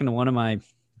was talking to one of my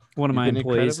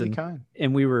employees,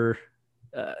 and we were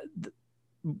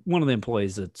one of the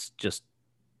employees that's just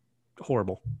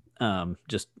horrible,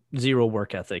 just zero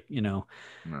work ethic, No.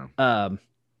 And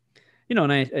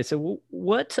I said, well,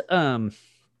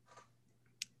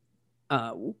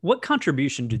 what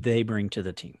contribution do they bring to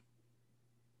the team?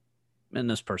 And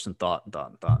this person thought,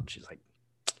 and she's like,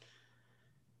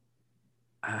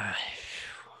 I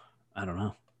don't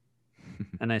know.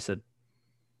 And I said,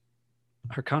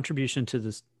 her contribution to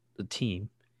the team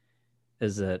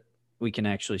is that we can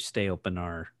actually stay open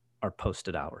our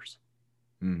posted hours.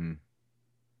 Mm-hmm.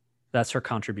 That's her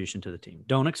contribution to the team.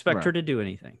 Don't expect her to do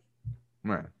anything.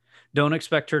 Right. Don't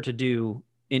expect her to do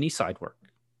any side work.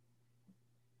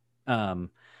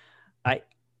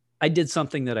 I did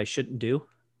something that I shouldn't do,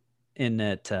 in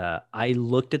that I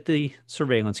looked at the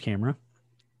surveillance camera,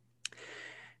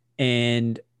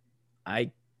 and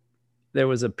there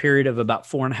was a period of about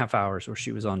 4.5 hours where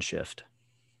she was on shift.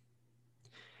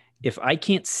 If I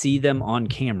can't see them on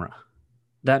camera,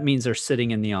 that means they're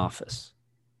sitting in the office.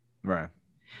 Right.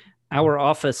 Our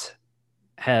office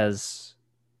has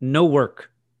no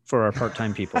work for our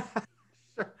part-time people.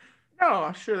 No,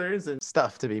 I'm sure there isn't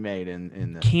stuff to be made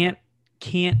in the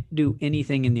Can't do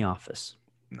anything in the office.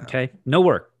 No. Okay. No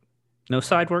work, no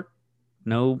side work,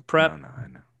 no prep. No, I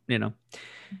know. You know.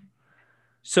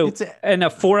 So in a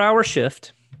 4-hour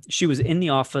shift, she was in the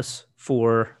office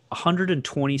for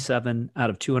 127 out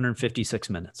of 256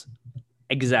 minutes.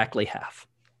 Exactly half.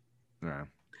 Right.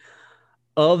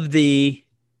 Of the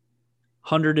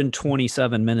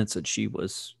 127 minutes that she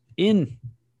was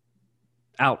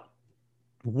out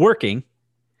working,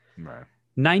 right,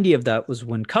 90 of that was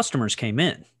when customers came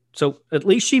in. So at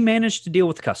least she managed to deal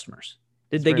with customers.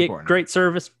 Did they get great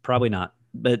service? Probably not.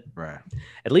 But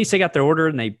at least they got their order,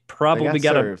 and they probably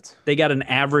got an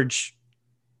average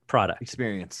product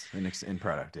experience in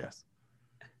product. Yes.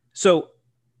 So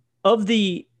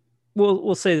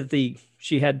we'll say that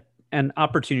she had an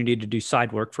opportunity to do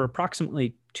side work for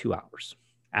approximately 2 hours,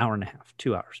 hour and a half,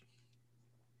 2 hours.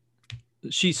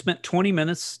 She spent 20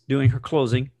 minutes doing her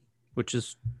closing, which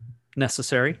is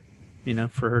necessary,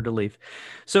 for her to leave.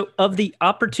 So of the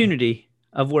opportunity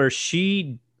of where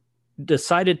she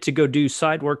decided to go do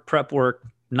side work, prep work,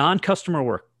 non-customer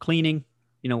work, cleaning,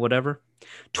 whatever,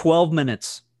 12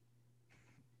 minutes.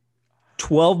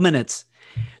 12 minutes.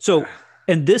 So,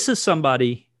 and this is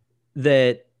somebody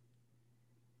that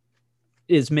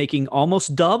is making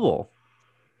almost double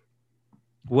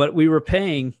what we were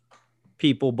paying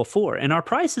people before. And our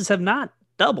prices have not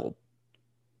doubled.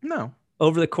 No.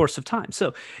 Over the course of time.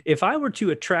 So if I were to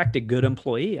attract a good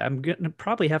employee, I'm going to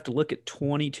probably have to look at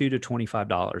 $22 to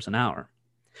 $25 an hour.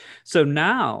 So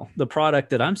now the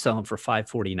product that I'm selling for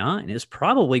 $5.49 is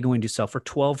probably going to sell for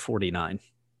 $12.49.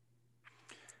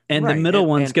 And the middle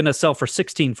one's going to sell for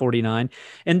 $16.49,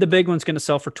 and the big one's going to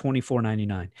sell for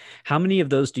 $24.99. How many of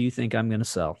those do you think I'm going to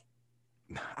sell?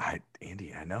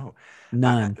 Andy, I know.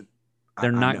 None.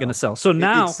 They're not going to sell. So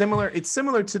now it's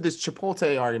similar to this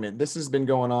Chipotle argument. This has been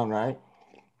going on, right?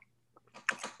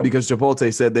 Because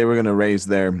Chipotle said they were going to raise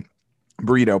their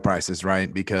burrito prices,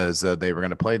 right? Because they were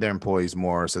going to pay their employees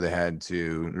more, so they had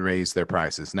to raise their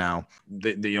prices. Now,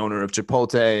 the owner of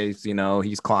Chipotle,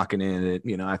 he's clocking in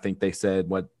at, I think they said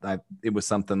it was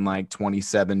something like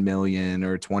 27 million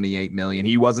or 28 million.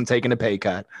 He wasn't taking a pay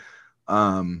cut.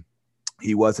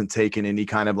 He wasn't taking any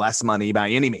kind of less money by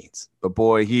any means. But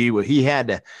boy, he had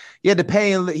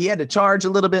to charge a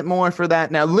little bit more for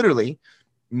that. Now, literally,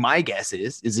 my guess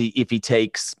is if he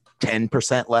takes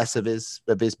 10% less of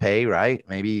his pay, right?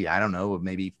 Maybe, I don't know,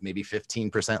 maybe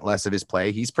 15% less of his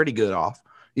pay. He's pretty good off.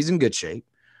 He's in good shape,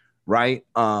 right?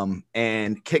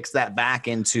 And kicks that back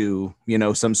into,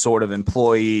 some sort of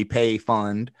employee pay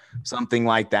fund, something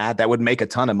like that. That would make a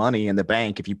ton of money in the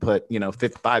bank if you put,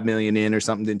 $55 million in or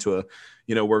something into a,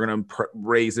 we're going to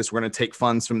raise this. We're going to take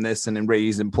funds from this and then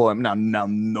raise employment. Now,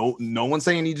 no one's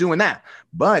saying he's doing that,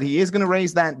 but he is going to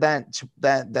raise that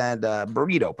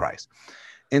burrito price.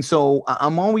 And so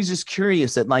I'm always just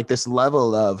curious at like this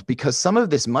level of, because some of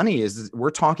this money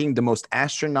we're talking the most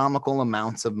astronomical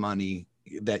amounts of money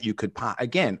that you could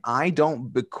again, I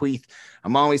don't bequeath.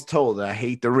 I'm always told that I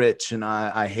hate the rich and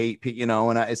I hate,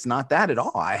 it's not that at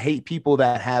all. I hate people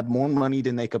that have more money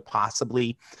than they could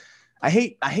possibly. I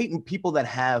hate people that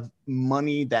have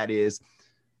money that is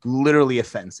literally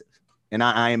offensive. And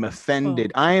I am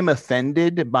offended. I am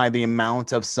offended by the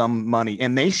amount of some money,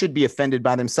 and they should be offended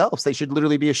by themselves. They should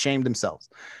literally be ashamed themselves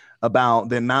about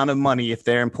the amount of money. If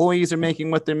their employees are making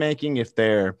what they're making, if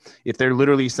they're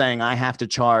literally saying I have to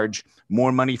charge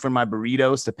more money for my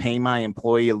burritos to pay my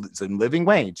employee a living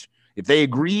wage, if they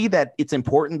agree that it's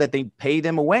important that they pay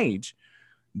them a wage,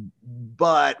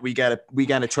 but we gotta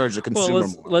charge the consumer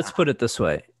more. Let's put it this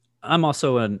way. I'm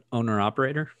also an owner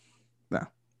operator. No.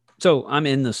 So I'm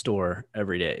in the store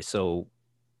every day. So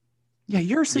yeah,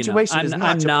 your situation is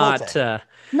not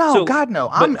Chipotle. God, no.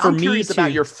 I'm curious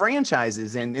about your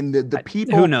franchises and the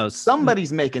people. Who knows?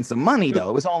 Somebody's making some money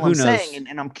though, is all I'm saying.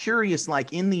 And I'm curious,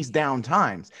 like in these down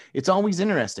times, it's always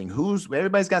interesting.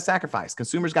 Everybody's got to sacrifice.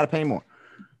 Consumers got to pay more.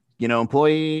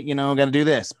 employee, got to do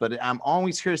this. But I'm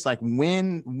always curious, like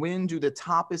when do the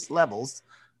toppest levels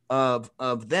of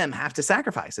them have to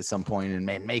sacrifice at some point and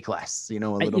make less, a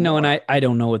little more. And I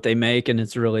don't know what they make, and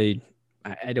it's really,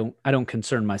 I don't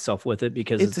concern myself with it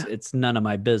because it's none of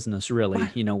my business really,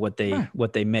 right.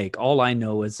 what they make. All I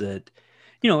know is that,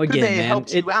 again, could they man,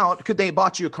 helped you out? Could they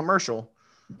bought you a commercial?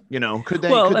 Could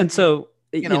they? So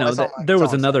there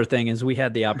was another saying. thing is we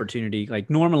had the opportunity, like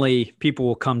normally people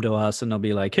will come to us and they'll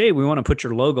be like, hey, we want to put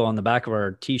your logo on the back of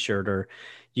our t-shirt, or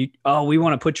we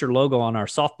want to put your logo on our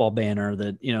softball banner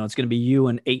that, it's going to be you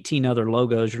and 18 other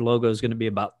logos. Your logo is going to be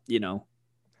about,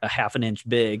 a half an inch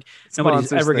big.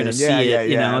 Nobody's ever going to see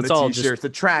it. It's all just the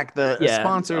track,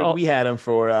 sponsor. We had them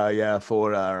for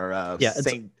our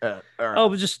Saint. It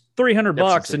was just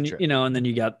 $300 and, and then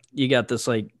you got this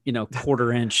like,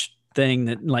 quarter inch thing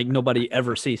that like nobody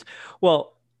ever sees.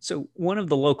 Well, so one of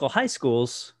the local high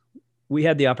schools, we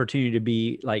had the opportunity to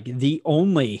be like the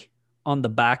only on the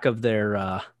back of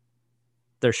their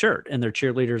shirt, and their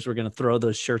cheerleaders were going to throw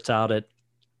those shirts out at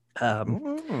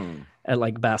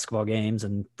like basketball games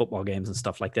and football games and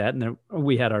stuff like that. And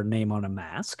we had our name on a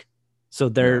mask. So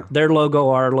their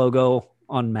logo, our logo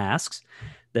on masks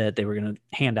that they were going to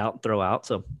hand out and throw out.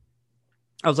 So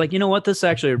I was like, you know what, this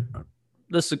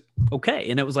is okay.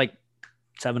 And it was like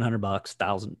 $700,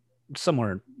 $1,000,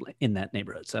 somewhere in that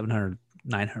neighborhood, $700,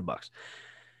 $900.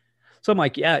 So I'm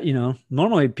like, yeah,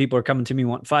 normally people are coming to me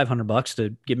wanting $500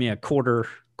 to give me a quarter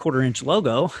inch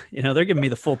logo. They're giving me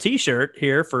the full t-shirt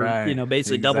here for,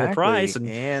 basically double the price.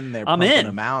 And they're I'm in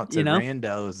them out to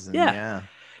randos. And yeah.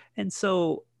 And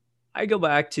so I go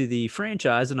back to the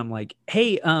franchise and I'm like,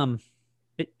 hey,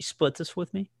 split this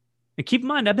with me. And keep in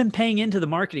mind, I've been paying into the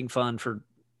marketing fund for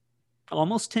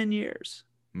almost 10 years.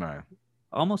 Right.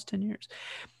 Almost 10 years.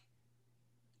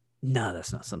 No,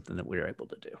 that's not something that we were able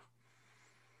to do.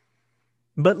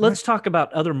 But let's talk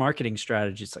about other marketing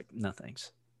strategies. Like, no,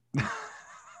 thanks. I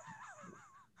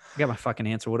got my fucking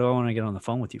answer. What do I want to get on the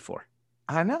phone with you for?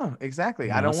 I know, exactly.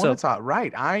 I don't want to talk.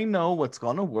 Right. I know what's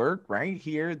going to work right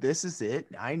here. This is it.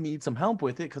 I need some help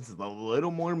with it because it's a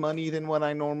little more money than what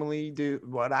I normally do,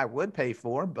 what I would pay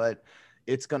for, but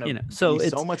it's going to be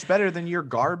so much better than your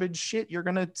garbage shit you're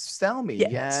going to sell me.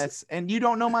 Yes. And you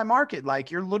don't know my market. Like,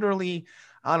 you're literally,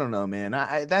 I don't know, man.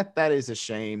 That is a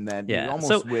shame that you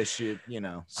almost wish it,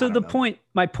 So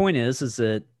my point is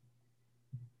that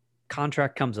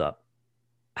contract comes up,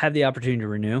 I have the opportunity to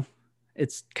renew.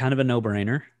 It's kind of a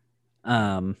no-brainer.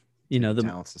 Talents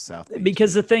of South Beach,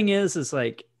 because the thing is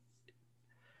like,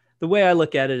 the way I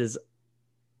look at it is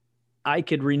I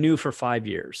could renew for 5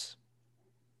 years.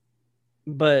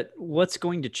 But what's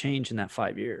going to change in that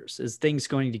 5 years? Is things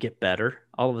going to get better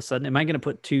all of a sudden? Am I going to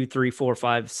put 2, 3, 4,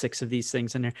 5, 6 of these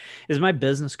things in there? Is my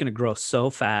business going to grow so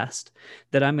fast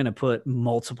that I'm going to put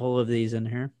multiple of these in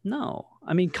here? No.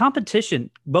 I mean, competition,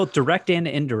 both direct and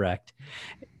indirect,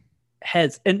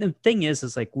 and the thing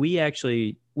is like we had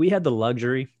the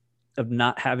luxury of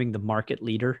not having the market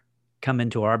leader come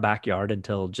into our backyard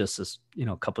until just this,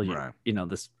 a couple of years,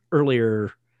 this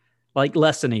earlier, like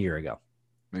less than a year ago.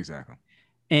 Exactly.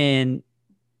 And,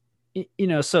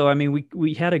 so, I mean,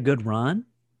 we had a good run,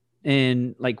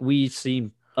 and like we've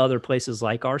seen other places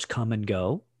like ours come and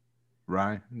go.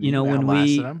 Right. When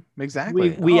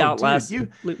we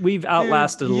outlasted, we've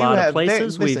outlasted a lot of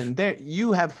places.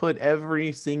 You have put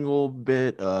every single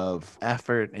bit of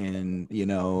effort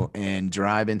and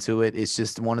drive into it. It's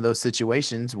just one of those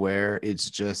situations where it's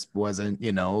just wasn't,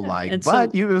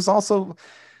 it was also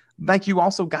like you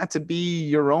also got to be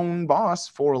your own boss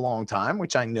for a long time,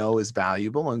 which I know is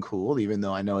valuable and cool, even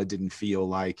though I know it didn't feel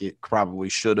like it probably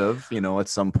should have, at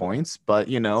some points. But,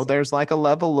 there's like a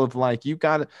level of like, you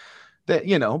got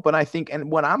that, but I think,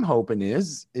 and what I'm hoping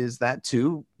is that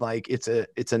too, like it's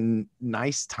a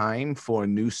nice time for a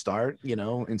new start,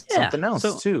 and something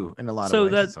else too, in a lot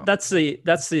of ways. That's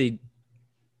the,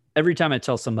 every time I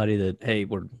tell somebody that, hey,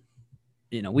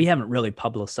 we haven't really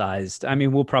publicized. I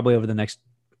mean, we'll probably over the next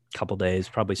couple days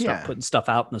probably start putting stuff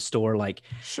out in the store, like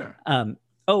sure. And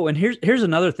here's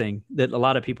another thing that a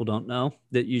lot of people don't know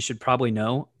that you should probably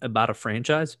know about a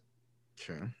franchise.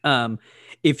 Sure.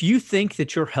 If you think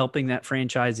that you're helping that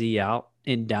franchisee out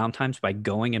in downtimes by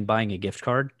going and buying a gift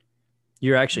card,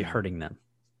 you're actually hurting them.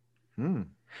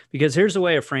 Because here's the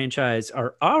way our franchise,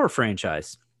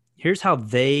 here's how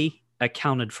they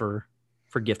accounted for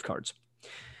gift cards.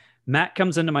 Matt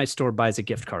comes into my store, buys a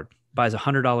gift card, buys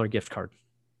 $100 gift card.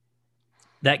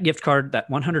 That gift card, that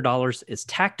 $100 is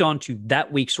tacked on to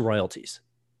that week's royalties.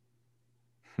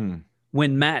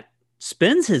 When Matt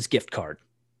spends his gift card,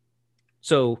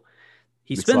 so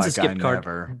he spends his gift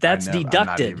card, that's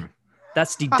deducted.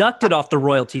 That's deducted off the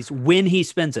royalties when he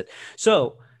spends it.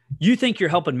 So you think you're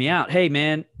helping me out. Hey,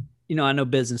 man, I know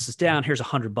business is down. Here's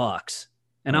 $100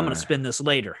 and I'm going to spend this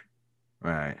later.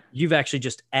 Right. You've actually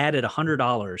just added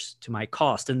 $100 to my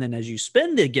cost. And then as you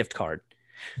spend the gift card,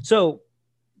 so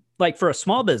like for a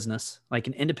small business, like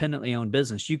an independently owned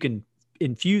business, you can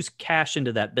infuse cash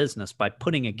into that business by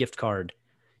putting a gift card.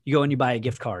 You go and you buy a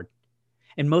gift card,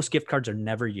 and most gift cards are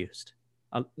never used.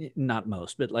 Not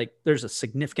most, but like there's a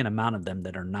significant amount of them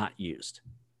that are not used.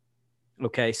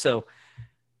 Okay. So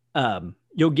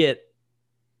you'll get,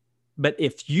 but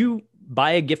if you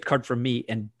buy a gift card from me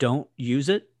and don't use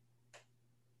it,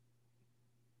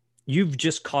 you've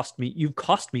cost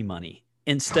me money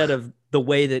instead of the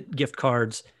way that gift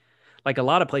cards, like a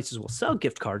lot of places will sell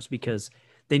gift cards because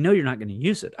they know you're not going to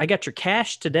use it. I got your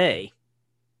cash today,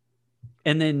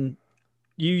 and then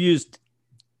you used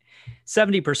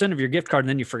 70% of your gift card and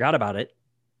then you forgot about it.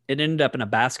 It ended up in a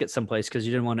basket someplace because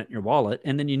you didn't want it in your wallet,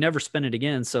 and then you never spent it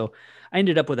again. So I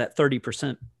ended up with that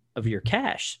 30% of your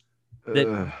cash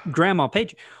that grandma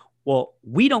paid you. Well,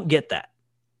 we don't get that.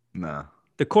 No.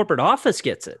 The corporate office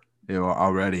gets it. You were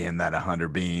already in that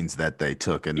 100 beans that they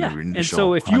took in the initial. And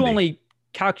so if you only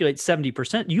calculate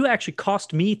 70%, you actually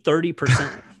cost me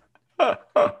 30%.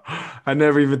 I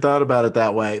never even thought about it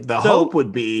that way. The hope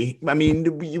would be, I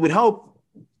mean, you would hope,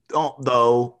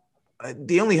 though,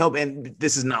 the only hope, and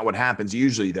this is not what happens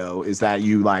usually, though, is that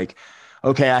you like,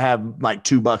 okay, I have like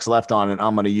 $2 left on it.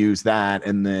 I'm going to use that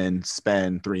and then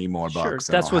spend $3 more bucks.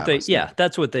 Sure. That's what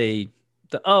they,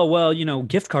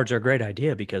 gift cards are a great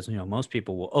idea because, most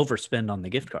people will overspend on the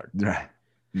gift card. Right.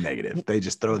 Negative. They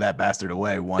just throw that bastard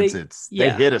away once they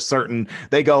hit a certain,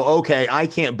 they go, okay, I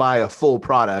can't buy a full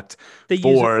product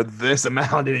for this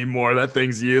amount anymore. That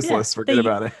thing's useless. Forget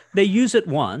about it. They use it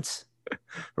once.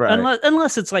 Right.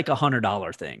 Unless it's like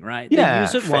 $100 thing, right? Yeah, they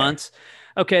use it once.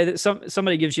 Okay.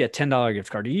 Somebody gives you a $10 gift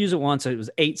card. You use it once. It was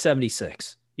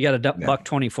 $8.76. You got a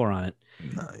 $1.24 on it.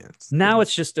 Now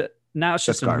it's just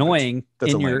annoying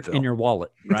in your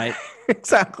wallet, right?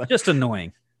 Exactly. Just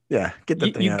annoying. Yeah, get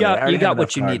the thing. You got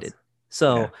what you needed.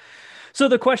 So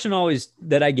the question always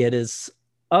that I get is,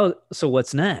 so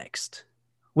what's next?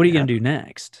 What are you going to do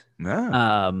next?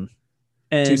 And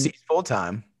 2Cs full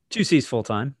time. 2Cs full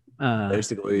time.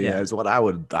 Basically, is what I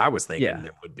was thinking.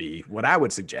 It would be what I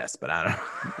would suggest, but I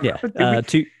don't know.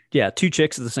 Two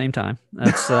chicks at the same time.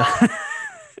 That's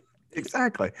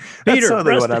exactly. Peter, that's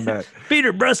totally what I meant.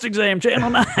 Peter, breast exam, channel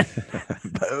 9.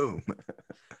 Boom.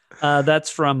 That's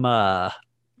from.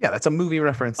 That's a movie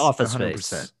reference. Office 100%.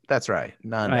 Space. That's right.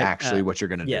 Not actually what you're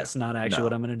going to do. Yes, not actually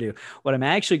what I'm going to do. What I'm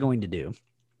actually going to do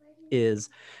is,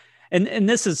 and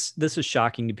this is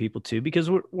shocking to people too,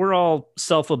 because we're all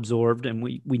self-absorbed and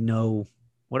we know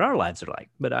what our lives are like.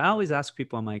 But I always ask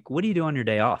people, I'm like, what do you do on your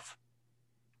day off?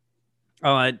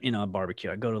 Oh, I barbecue.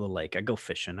 I go to the lake. I go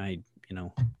fishing. I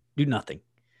do nothing.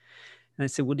 And I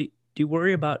said, well, do you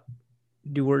worry about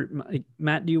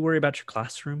Matt? Do you worry about your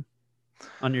classroom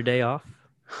on your day off?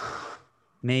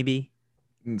 Maybe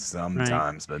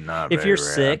sometimes, right? But not if you're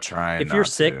sick. If you're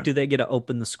sick, do they get to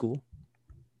open the school?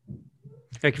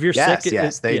 Like if you're sick,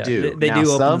 yes, they do. They do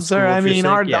open the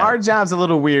school. Our job's a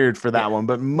little weird for that one,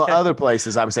 but other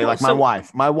places I would say, like my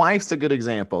wife. My wife's a good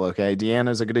example. Okay,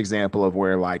 Deanna's a good example of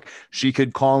where like she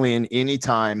could call in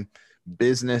anytime.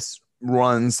 Business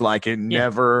runs like it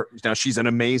never. She's an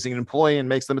amazing employee and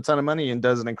makes them a ton of money and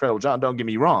does an incredible job. Don't get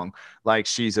me wrong. Like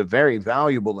she's a very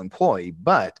valuable employee,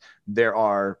 but there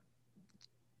are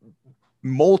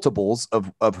multiples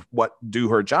of what do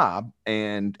her job.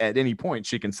 And at any point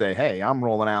she can say, hey, I'm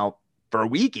rolling out for a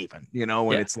week even,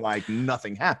 and it's like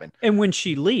nothing happened. And when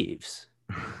she leaves,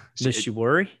 does she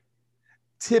worry?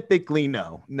 Typically,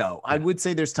 no. I would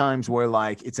say there's times where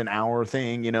like it's an hour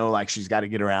thing, like she's got to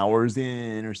get her hours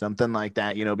in or something like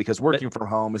that, because working from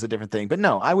home is a different thing. But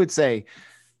no, I would say,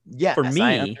 yes, for me,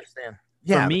 I understand.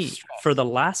 For me, for the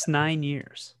last 9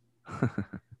 years,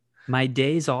 my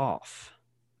days off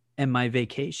and my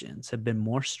vacations have been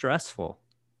more stressful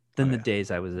than the days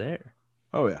I was there.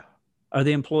 Oh yeah. Are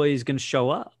the employees going to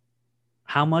show up?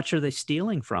 How much are they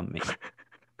stealing from me?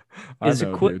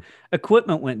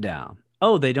 Equipment went down.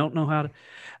 Oh, they don't know how to.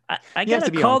 I got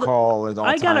to call.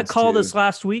 I got a call this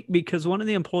last week because one of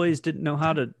the employees didn't know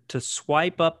how to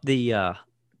swipe up the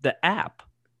app.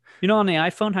 On the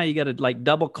iPhone, how you got to like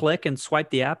double click and swipe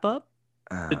the app up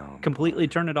to completely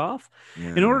turn it off.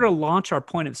 Yeah. In order to launch our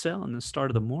point of sale in the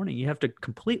start of the morning, you have to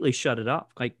completely shut it off,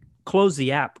 like close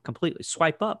the app completely,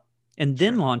 swipe up, and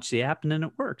then launch the app, and then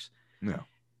it works. Yeah.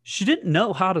 She didn't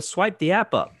know how to swipe the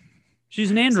app up. She's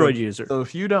an Android user. So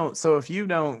if you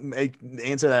don't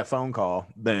answer that phone call,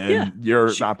 then Yeah.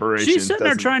 your operation. She's sitting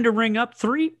there doesn't- trying to ring up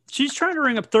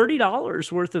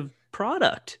 $30 worth of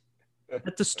product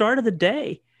at the start of the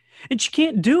day. And she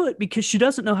can't do it because she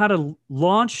doesn't know how to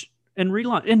launch and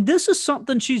relaunch. And this is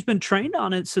something she's been trained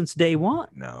on it since day one.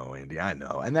 No, Andy, I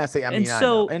know. And that's it. I And mean,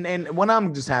 so- I know. And what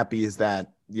I'm just happy is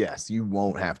that, yes, you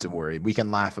won't have to worry. We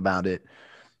can laugh about it.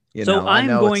 You So know, I I'm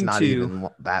know going it's not to- even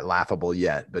that laughable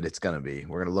yet, but it's going to be.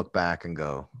 We're going to look back and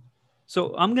go,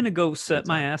 So I'm going to go set Good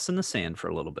my time. ass in the sand for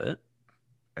a little bit.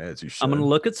 as you should. I'm going to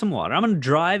look at some water. I'm going to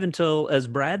drive until, as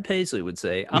Brad Paisley would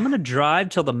say, I'm going to drive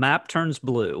till the map turns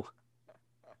blue.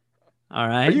 All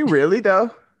right. Are you really,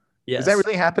 though? Yes. Is that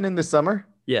really happening this summer?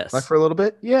 Yes. Like for a little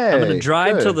bit? Yeah. I'm going to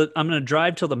drive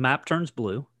till the map turns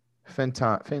blue.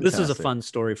 Fantastic. This is a fun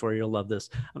story for you. You'll love this.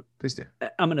 Please do.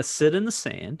 I'm going to sit in the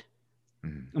sand.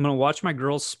 Mhm. I'm going to watch my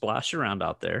girls splash around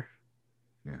out there.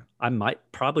 Yeah. I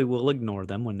probably will ignore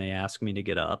them when they ask me to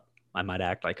get up. I might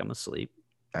act like I'm asleep.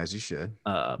 As you should.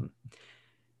 And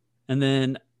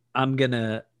then I'm going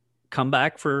to come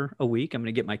back for a week. I'm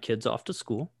going to get my kids off to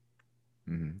school.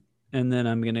 Mhm. And then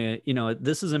I'm going to,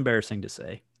 this is embarrassing to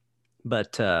say,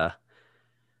 but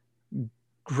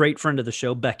great friend of the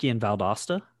show, Becky in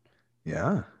Valdosta,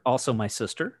 Yeah. also my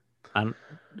sister. I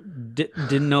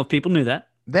didn't know if people knew that.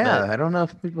 Yeah. But I don't know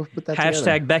if people put that hashtag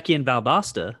together. Becky in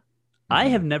Valdosta. I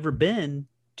Mhm. have never been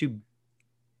to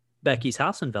Becky's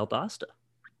house in Valdosta.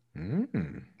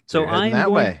 Mm. So you're heading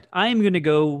that way. I am going to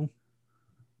go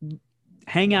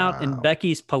hang out in Wow.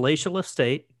 Becky's palatial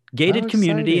estate, gated How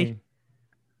community. exciting.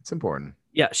 It's important.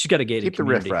 Yeah, she's got a gated Keep the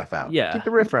community. riffraff out. Yeah. Keep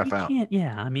the riffraff You out. can't-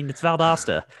 Yeah, I mean, it's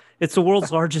Valdosta. It's the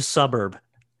world's largest suburb.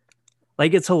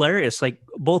 Like, it's hilarious. Like,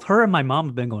 both her and my mom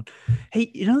have been going,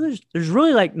 hey, there's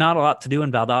really like not a lot to do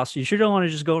in Valdosta. You sure don't want to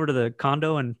just go over to the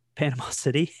condo in Panama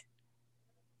City?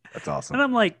 That's awesome. And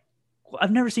I'm like, well,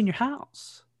 I've never seen your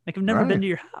house. Like, I've never been Right. to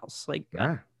your house. Like,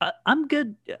 Yeah. I'm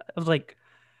good. I was like,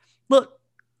 look,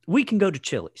 we can go to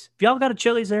Chili's. If y'all got a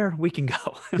Chili's there, we can go.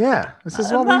 Yeah. This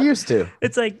is I'm what not- we're used to.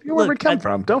 It's like, You know where we look, come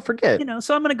from. Don't forget.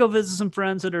 so I'm going to go visit some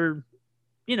friends that are,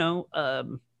 that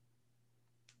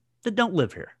don't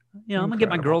live here. I'm going to get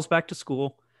my Incredible. girls back to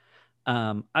school.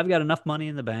 I've got enough money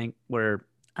in the bank where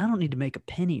I don't need to make a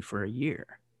penny for a year.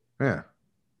 Yeah.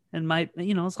 And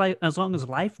it's like, as long as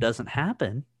life doesn't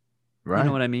happen, Right. you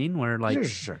know what I mean? Where like,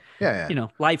 Sure. Yeah. Yeah.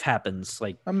 life happens.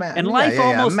 Like, And life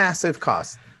almost- massive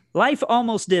cost. life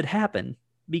almost did happen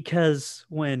because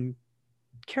when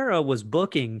Kara was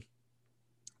booking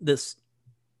this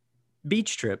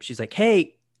beach trip, she's like,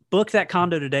 hey, book that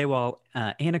condo today while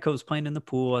Annika was playing in the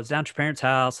pool. I was down at your parents'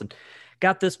 house and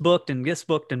got this booked and this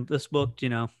booked and this booked,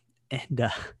 and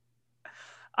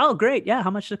oh, great. Yeah.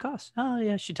 How much does it cost? Oh,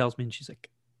 yeah. She tells me, and she's like,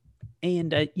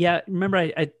 and yeah, remember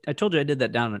I told you I did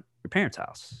that down at your parents'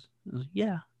 house. I was like,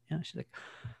 yeah. She's like,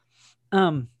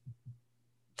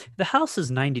 the house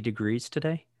is 90 degrees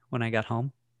today when I got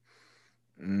home.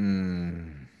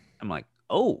 Mm, I'm like,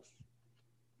 oh,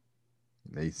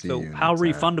 they see so you how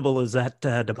anytime. refundable is that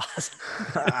deposit?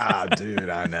 Dude,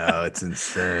 I know. It's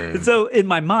insane. And so in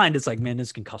my mind, it's like, man,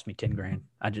 this can cost me 10 grand.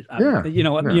 Yeah, You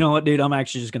know what? yeah. You know what, dude? I'm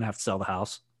actually just going to have to sell the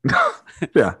house.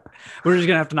 Yeah. We're just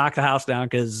going to have to knock the house down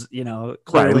because, Right.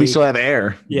 clearly, At least you'll have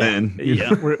air. yeah, Then,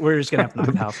 yeah, we're just going to have to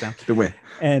knock the house down. The way.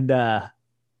 And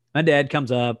my dad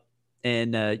comes up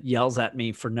and yells at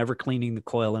me for never cleaning the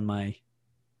coil in my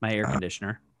air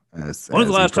conditioner. When was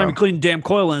the last time you cleaned the damn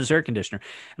coil in this air conditioner?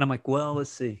 And I'm like, well, let's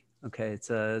see. Okay, it's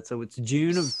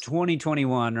June of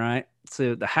 2021, right?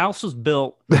 So the house was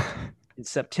built in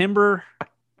September.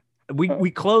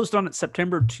 We closed on it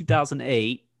September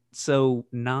 2008. So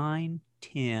 9,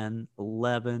 10,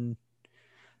 11.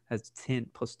 That's 10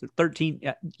 plus 13.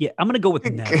 Yeah, I'm gonna go with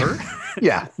never.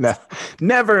 Yeah. No,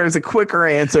 never is a quicker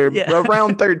answer. Yeah.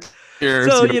 Around 13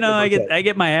 years. So you're I okay.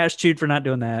 get my ass chewed for not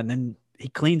doing that, and then he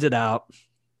cleans it out.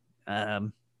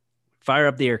 Fire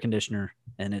up the air conditioner,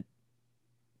 and it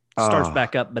starts Oh.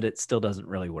 back up, but it still doesn't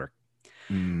really work.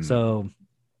 Mm. So,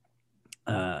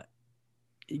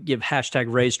 give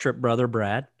hashtag Ray's Trip brother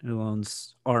Brad, who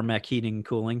owns RMEC Heating and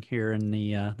Cooling here in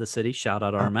the city. Shout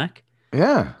out RMEC.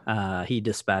 Yeah. He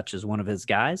dispatches one of his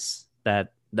guys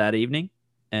that evening,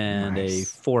 and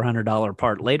Nice. a $400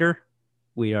 part later,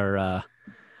 we're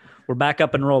back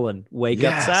up and rolling. Wake up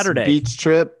Yes, Saturday. Beach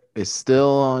trip is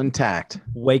still intact.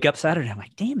 Wake up Saturday. I'm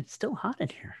like, damn, it's still hot in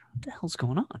here. What the hell's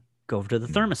going on? Go over to the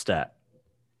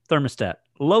thermostat,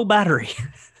 low battery.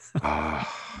 Ah.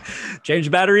 Change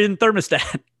the battery in the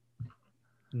thermostat.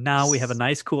 Now we have a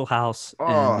nice, cool house, and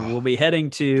Oh. we'll be heading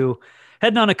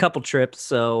on a couple trips.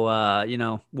 So,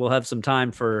 we'll have some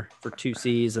time for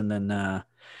 2Cs, and then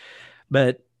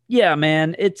But yeah,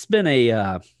 man, it's been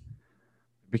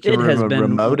We can it has been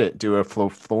remote it, do a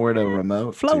Florida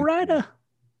remote. Florida,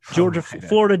 Georgia, Florida.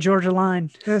 Florida, Georgia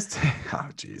line. Oh,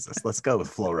 Jesus. Let's go with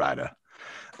Florida.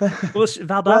 Well,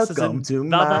 Valdosta's Welcome to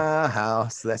my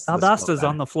house. Let's go Valdosta's back.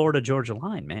 on the Florida Georgia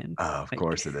line, man. Oh, of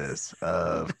course it is.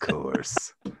 Of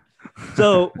course.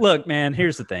 So look, man,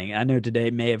 here's the thing. I know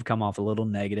today may have come off a little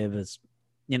negative, as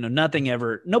you know,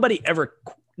 nobody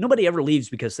ever leaves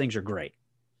because things are great.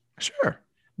 Sure.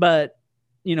 But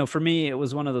you know, for me, it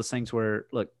was one of those things where,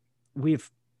 look,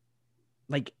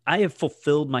 I have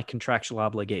fulfilled my contractual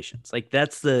obligations. Like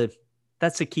that's the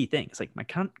key thing. It's like my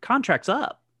contract's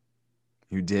up.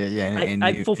 You did, yeah.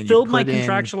 I fulfilled my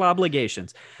contractual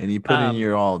obligations. And you put in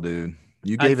your all, dude.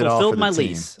 You gave it all for the my team.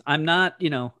 Lease. I'm not, you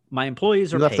know, my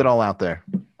employees are left paid. It all out there.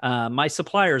 My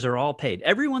suppliers are all paid.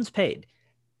 Everyone's paid.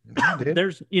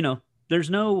 There's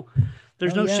no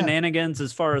shenanigans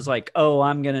as far as like, oh,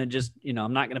 I'm going to just, you know,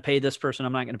 I'm not going to pay this person.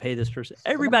 I'm not going to pay this person.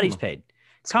 Everybody's paid.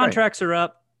 Contracts are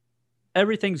up.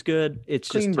 Everything's good. It's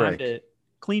just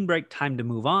clean break, time to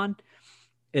move on.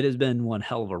 It has been one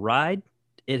hell of a ride.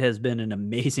 It has been an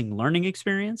amazing learning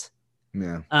experience.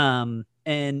 Yeah.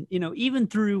 And you know, even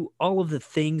through all of the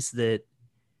things that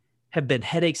have been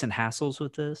headaches and hassles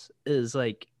with this, is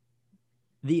like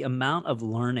the amount of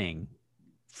learning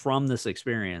from this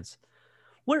experience,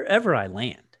 wherever I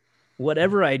land,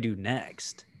 whatever I do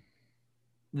next,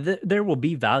 there will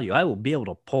be value. I will be able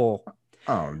to pull.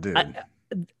 Oh, dude.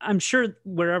 I'm sure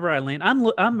wherever I land,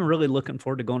 I'm really looking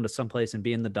forward to going to someplace and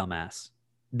being the dumbass,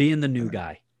 being the new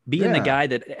guy, being the guy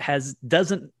that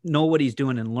doesn't know what he's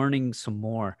doing and learning some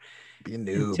more. Be a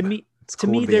noob. To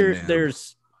me,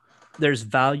 there's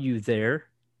value there.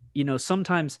 You know,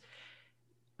 sometimes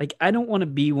like I don't want to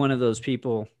be one of those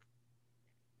people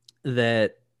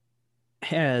that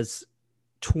has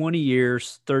 20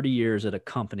 years, 30 years at a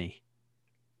company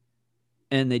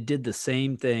and they did the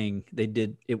same thing.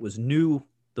 It was new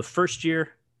the first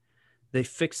year. They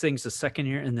fixed things the second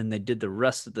year, and then they did the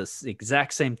rest of this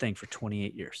exact same thing for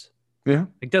 28 years. Yeah.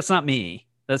 Like that's not me.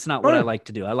 That's not what I like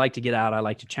to do. I like to get out. I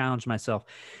like to challenge myself.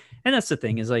 And that's the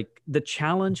thing is like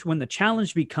when the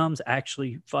challenge becomes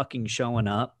actually fucking showing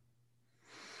up,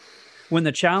 when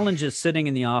the challenge is sitting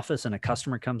in the office and a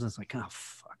customer comes and it's like, oh,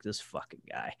 fuck this fucking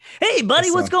guy. Hey,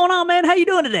 buddy, what's going on, man? How you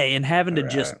doing today? And having to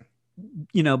just,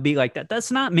 you know, be like that.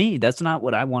 That's not me. That's not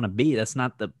what I want to be. That's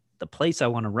not the place I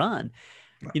want to run.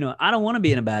 No. You know, I don't want to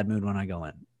be in a bad mood when I go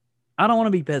in. I don't want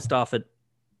to be pissed off at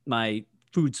my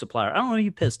food supplier. I don't want to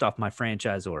be pissed off my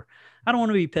franchisor. I don't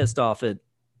want to be pissed off at,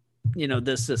 you know,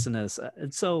 this, and this.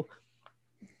 And so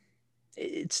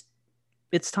it's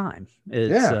time.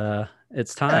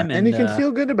 It's time. And you can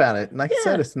feel good about it. Like I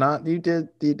said, it's not, you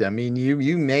did. I mean,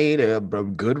 you made a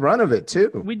good run of it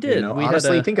too. We did. You know,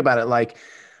 honestly, think about it. Like,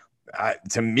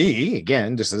 to me,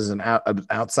 again, just as an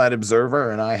outside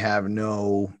observer, and I have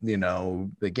no, you know,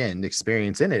 again,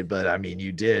 experience in it, but I mean,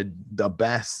 you did the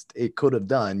best it could have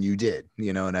done. You did,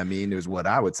 you know what I mean? Is what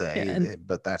I would say.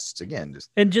 But that's, again,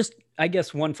 just. I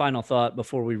guess one final thought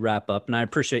before we wrap up, and I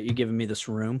appreciate you giving me this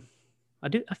room. I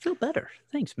feel better.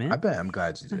 Thanks, man. I bet. I'm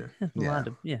glad you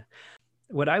do. Yeah.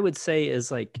 What I would say is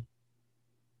like,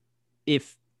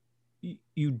 if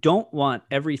you don't want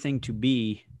everything to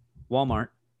be Walmart,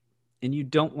 and you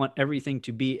don't want everything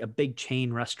to be a big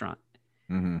chain restaurant,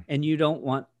 and you don't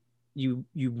want you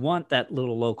want that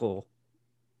little local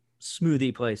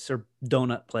smoothie place or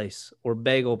donut place or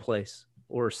bagel place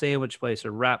or sandwich place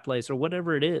or wrap place or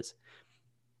whatever it is,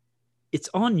 it's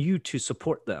on you to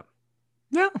support them.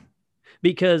 Yeah.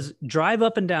 Because drive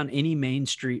up and down any main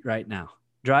street right now,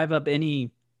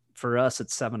 for us,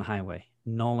 it's 7 Highway,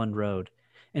 Noland Road,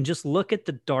 and just look at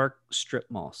the dark strip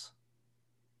malls.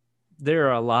 There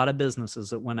are a lot of businesses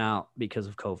that went out because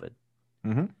of COVID.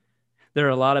 Mm-hmm. There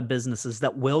are a lot of businesses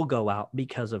that will go out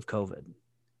because of COVID.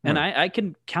 And I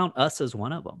can count us as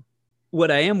one of them.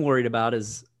 What I am worried about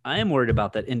is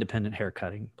that independent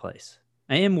haircutting place.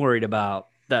 I am worried about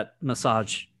that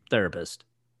massage therapist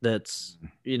that's,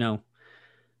 you know,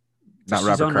 not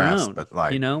Robert Kraft, but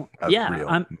like, you know,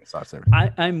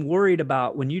 I'm worried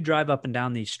about when you drive up and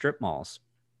down these strip malls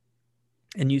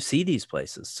and you see these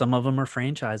places. Some of them are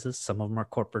franchises, some of them are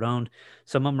corporate owned,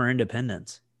 some of them are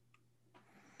independents.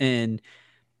 And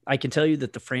I can tell you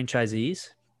that the franchisees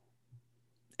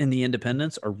and the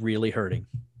independents are really hurting.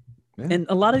 Yeah. And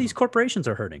a lot of these corporations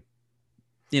are hurting.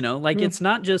 You know, like it's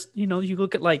not just, you know, you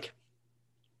look at like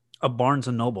a Barnes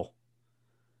and Noble.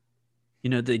 You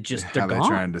know, they're gone. They're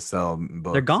trying to sell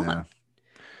books. They're gone.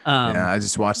 Yeah. I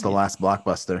just watched the last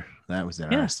Blockbuster. That was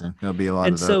interesting. Yeah. There'll be a lot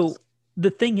of those. And so the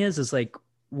thing is like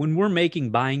when we're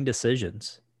making buying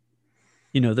decisions,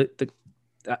 you know,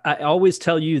 I always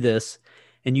tell you this,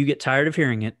 and you get tired of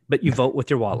hearing it, but you vote with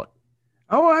your wallet.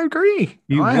 Oh, I agree.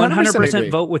 You I 100% 100% agree.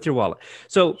 vote with your wallet.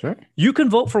 So Sure. you can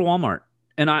vote for Walmart.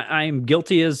 And I am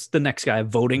guilty as the next guy of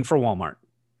voting for Walmart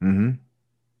Mm-hmm.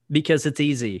 because it's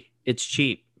easy. It's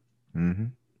cheap. Mm-hmm.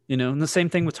 You know, and the same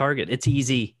thing with Target. It's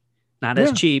easy, not as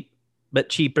Yeah. cheap, but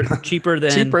cheaper than Cheaper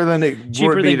than it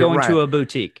would be going right. to a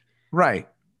boutique. Right.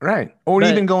 Right. Or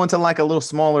But- even going to like a little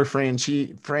smaller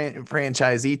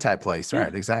franchisee type place. Yeah.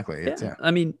 Right. Exactly. It's, Yeah. I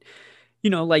mean, you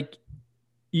know, like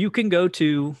you can go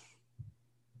to,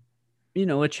 you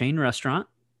know, a chain restaurant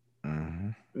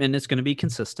Mhm. and it's going to be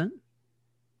consistent,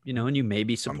 you know, and you may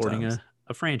be supporting Sometimes.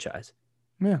 a franchise.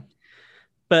 Yeah.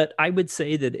 But I would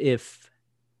say that if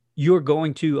you're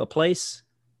going to a place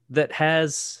that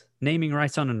has naming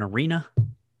rights on an arena,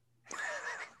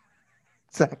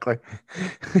 Exactly.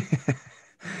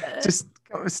 Just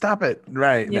stop it.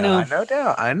 Right. You No, know, I no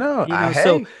doubt. I know. you know,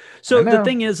 Hey, so I the know.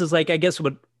 thing is like, I guess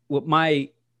what my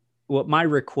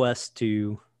request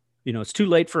to, you know, it's too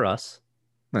late for us.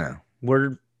 Yeah.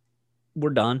 We're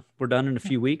done. We're done in a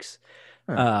few weeks.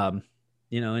 Yeah.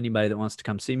 You know, anybody that wants to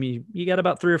come see me, you got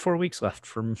about 3 or 4 weeks left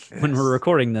from when we're Yes.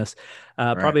 recording this.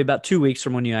 Probably about 2 weeks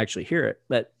from when you actually hear it.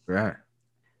 But Right.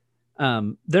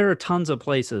 there are tons of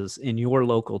places in your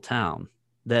local town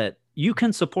that you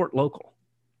can support local.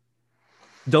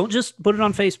 Don't just put it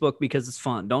on Facebook because it's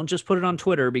fun. Don't just put it on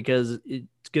Twitter because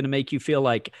it's going to make you feel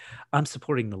like I'm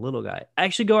supporting the little guy.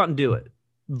 Actually go out and do it.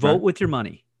 Vote Right. with your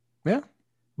money. Yeah.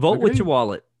 Vote with your Agreed.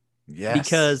 wallet. Yes.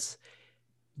 Because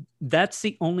that's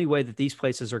the only way that these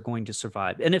places are going to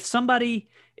survive. And if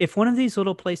one of these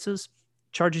little places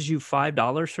charges you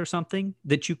 $5 for something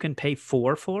that you can pay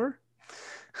for,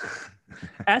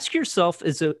 ask yourself,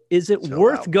 is it Chill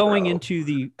worth out, going bro. into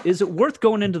the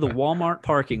Walmart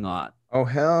parking lot? Oh,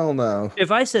 hell no.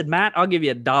 If I said, Matt, I'll give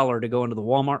you $1 to go into the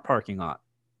Walmart parking lot,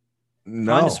 find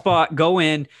No. a spot, go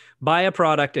in, buy a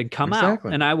product, and come Exactly.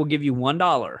 out, and I will give you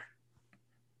 $1.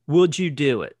 Would you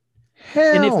do it?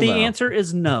 Hell And if the no. answer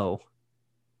is no,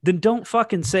 then don't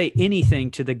fucking say anything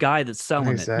to the guy that's selling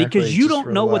Exactly. it, because you Just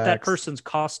don't know what that relax. person's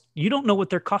cost. You don't know what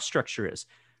their cost structure is.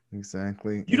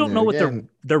 Exactly. You don't And know what again,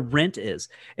 their rent is.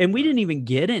 And we didn't even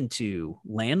get into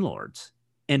landlords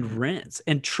and rents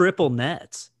and triple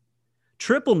nets.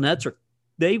 Triple nets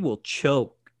they will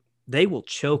choke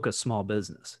a small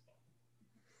business.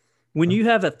 When you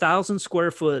have 1,000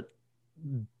 square foot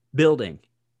building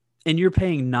and you're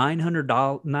paying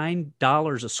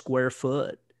 $9 a square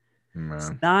foot, it's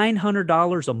man.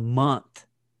 $900 a month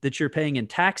that you're paying in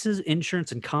taxes,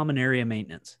 insurance, and common area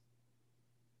maintenance.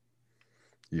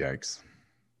 Yikes.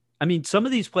 I mean, some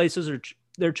of these places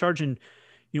they're charging,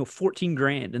 you know, 14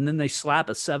 grand, and then they slap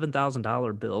a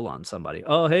 $7,000 bill on somebody.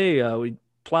 Oh, hey, we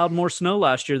plowed more snow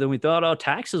last year than we thought. Oh,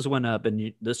 taxes went up,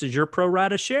 and this is your pro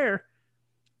rata share.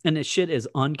 And this shit is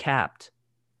uncapped,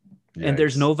 and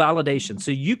there's Yikes. no validation. So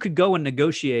you could go and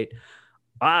negotiate.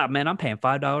 Man, I'm paying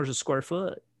 $5 a square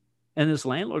foot, and this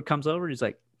landlord comes over and he's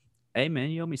like, "Hey,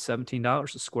 man, you owe me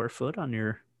 $17 a square foot on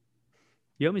your."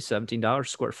 You owe me $17 a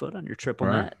square foot on your triple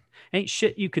Right. net. Ain't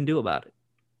shit you can do about it.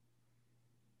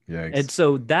 Yikes. And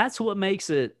so that's what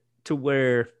makes it to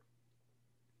where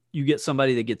you get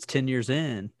somebody that gets 10 years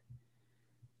in,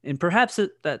 and perhaps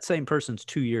that same person's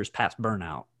 2 years past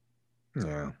burnout.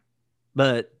 Yeah.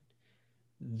 But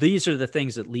these are the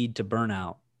things that lead to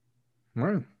burnout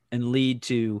Right. and lead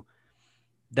to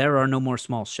there are no more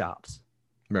small shops.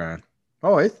 Right.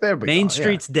 Oh, it's there. Main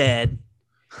Street's dead.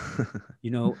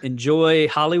 You know, enjoy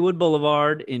Hollywood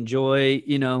Boulevard. Enjoy,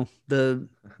 you know,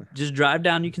 just drive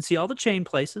down. You can see all the chain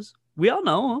places. We all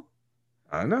know them.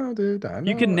 I know, dude. I know.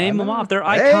 You can name them off. They're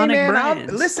Hey, iconic man,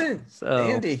 brands. listen, So-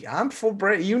 Andy, I'm full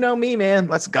break. You know me, man.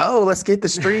 Let's go. Let's get the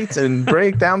streets and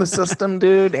break down the system,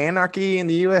 dude. Anarchy in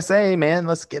the USA, man.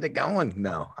 Let's get it going.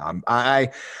 No,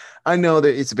 I know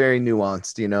that it's very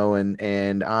nuanced, you know,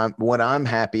 and what I'm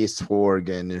happiest for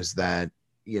again is that,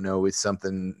 you know, it's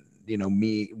something, you know,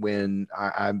 when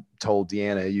I told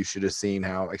Deanna, you should have seen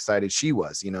how excited she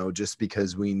was, you know, just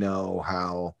because we know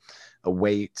how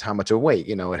much a weight,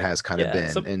 you know, it has kind of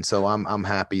been. And so I'm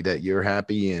happy that you're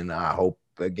happy, and I hope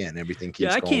again everything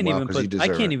keeps going well because you deserve I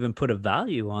can't it. even put a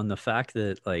value on the fact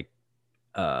that like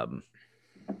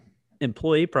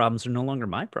employee problems are no longer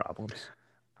my problems.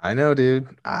 I know, dude.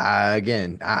 I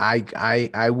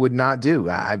would not do.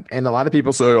 And a lot of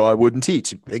people say, "Oh, I wouldn't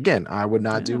teach." Again, I would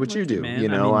not do what you do. man. You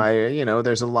I know, mean- you know,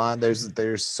 there's a lot.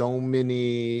 There's so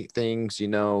many things. You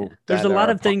know, There's that a lot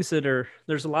are of things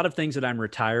that I'm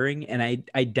retiring, and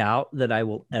I doubt that I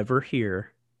will ever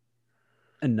hear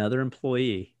another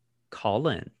employee call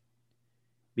in,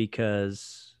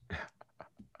 because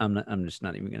I'm just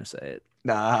not even going to say it.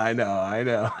 Nah, I know, I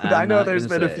know. I I'm know not there's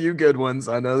gonna been a say it. few good ones.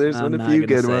 I know there's been I'm a not few gonna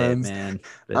good say it, ones. man.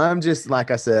 But I'm just like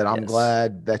I said, I'm yes,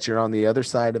 glad that you're on the other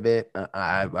side of it.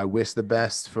 I wish the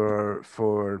best for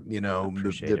I the,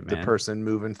 appreciate the it, the man. person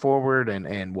moving forward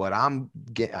and what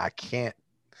I can't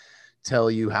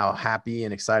tell you how happy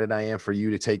and excited I am for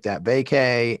you to take that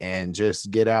vacay and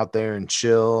just get out there and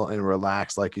chill and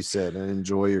relax, like you said, and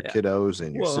enjoy your Yeah. kiddos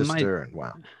and your Well, sister. And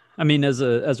wow. I mean, as a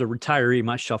retiree,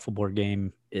 my shuffleboard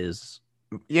game is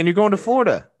And you're going to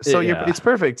Florida. So yeah, it's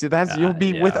perfect. You'll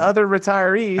be with yeah. other I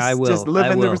retirees just will. I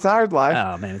living the will. retired life.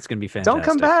 Oh man, it's gonna be Don't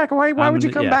come fantastic. back. Why would you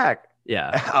come Yeah, back?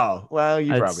 yeah. Oh, well,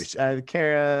 you probably It's should.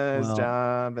 Kara's well,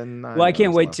 job, and I well. I know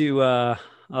can't there's a wait lot.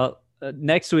 to.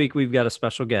 Next week we've got a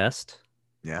special guest.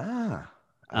 Yeah,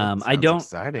 that Um, I sounds don't. I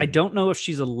exciting. don't know if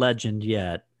she's a legend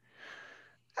yet.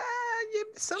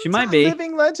 She might Sometimes be.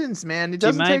 living legends, man. It She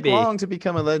doesn't might take be. long to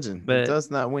become a legend. It But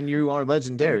does not when you are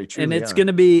legendary, and truly it's are.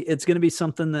 gonna be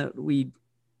something that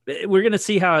we're gonna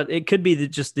see how it could be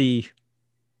just the.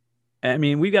 I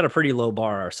mean, we've got a pretty low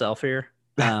bar ourselves here.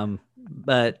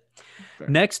 But Fair.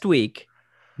 next week,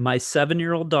 my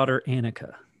 7-year-old daughter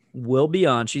Annika will be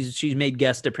on. She's made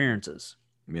guest appearances.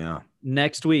 Yeah,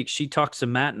 Next week, she talks to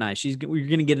Matt and I. We're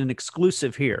gonna get an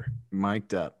exclusive here.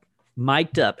 mic'd up.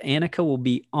 Mic'd up. Annika will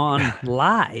be on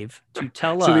live to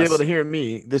tell She'll be able us. to hear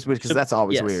me this week because So, that's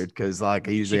always yes, weird. Because like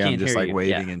she usually I'm can't just hear like you.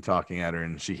 Yeah. waving and talking at her,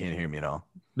 and she can't hear me at all.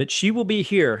 But she will be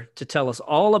here to tell us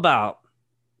all about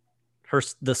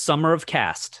the summer of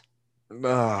cast,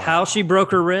 how she Oh,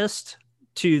 broke her wrist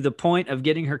to the point of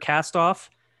getting her cast off,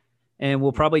 and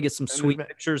we'll probably get some and sweet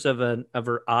pictures of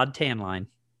her odd tan line.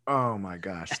 oh my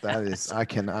gosh, that is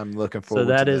I'm looking So forward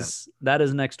to that. that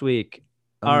is next week.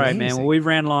 All right, man. Well, Amazing. we've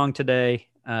ran long today.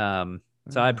 So I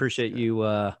That's good.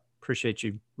 appreciate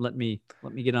you let me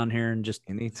get on here and just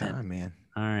Anytime, man.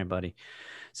 all right, buddy.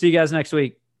 See you guys next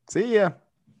week. See ya.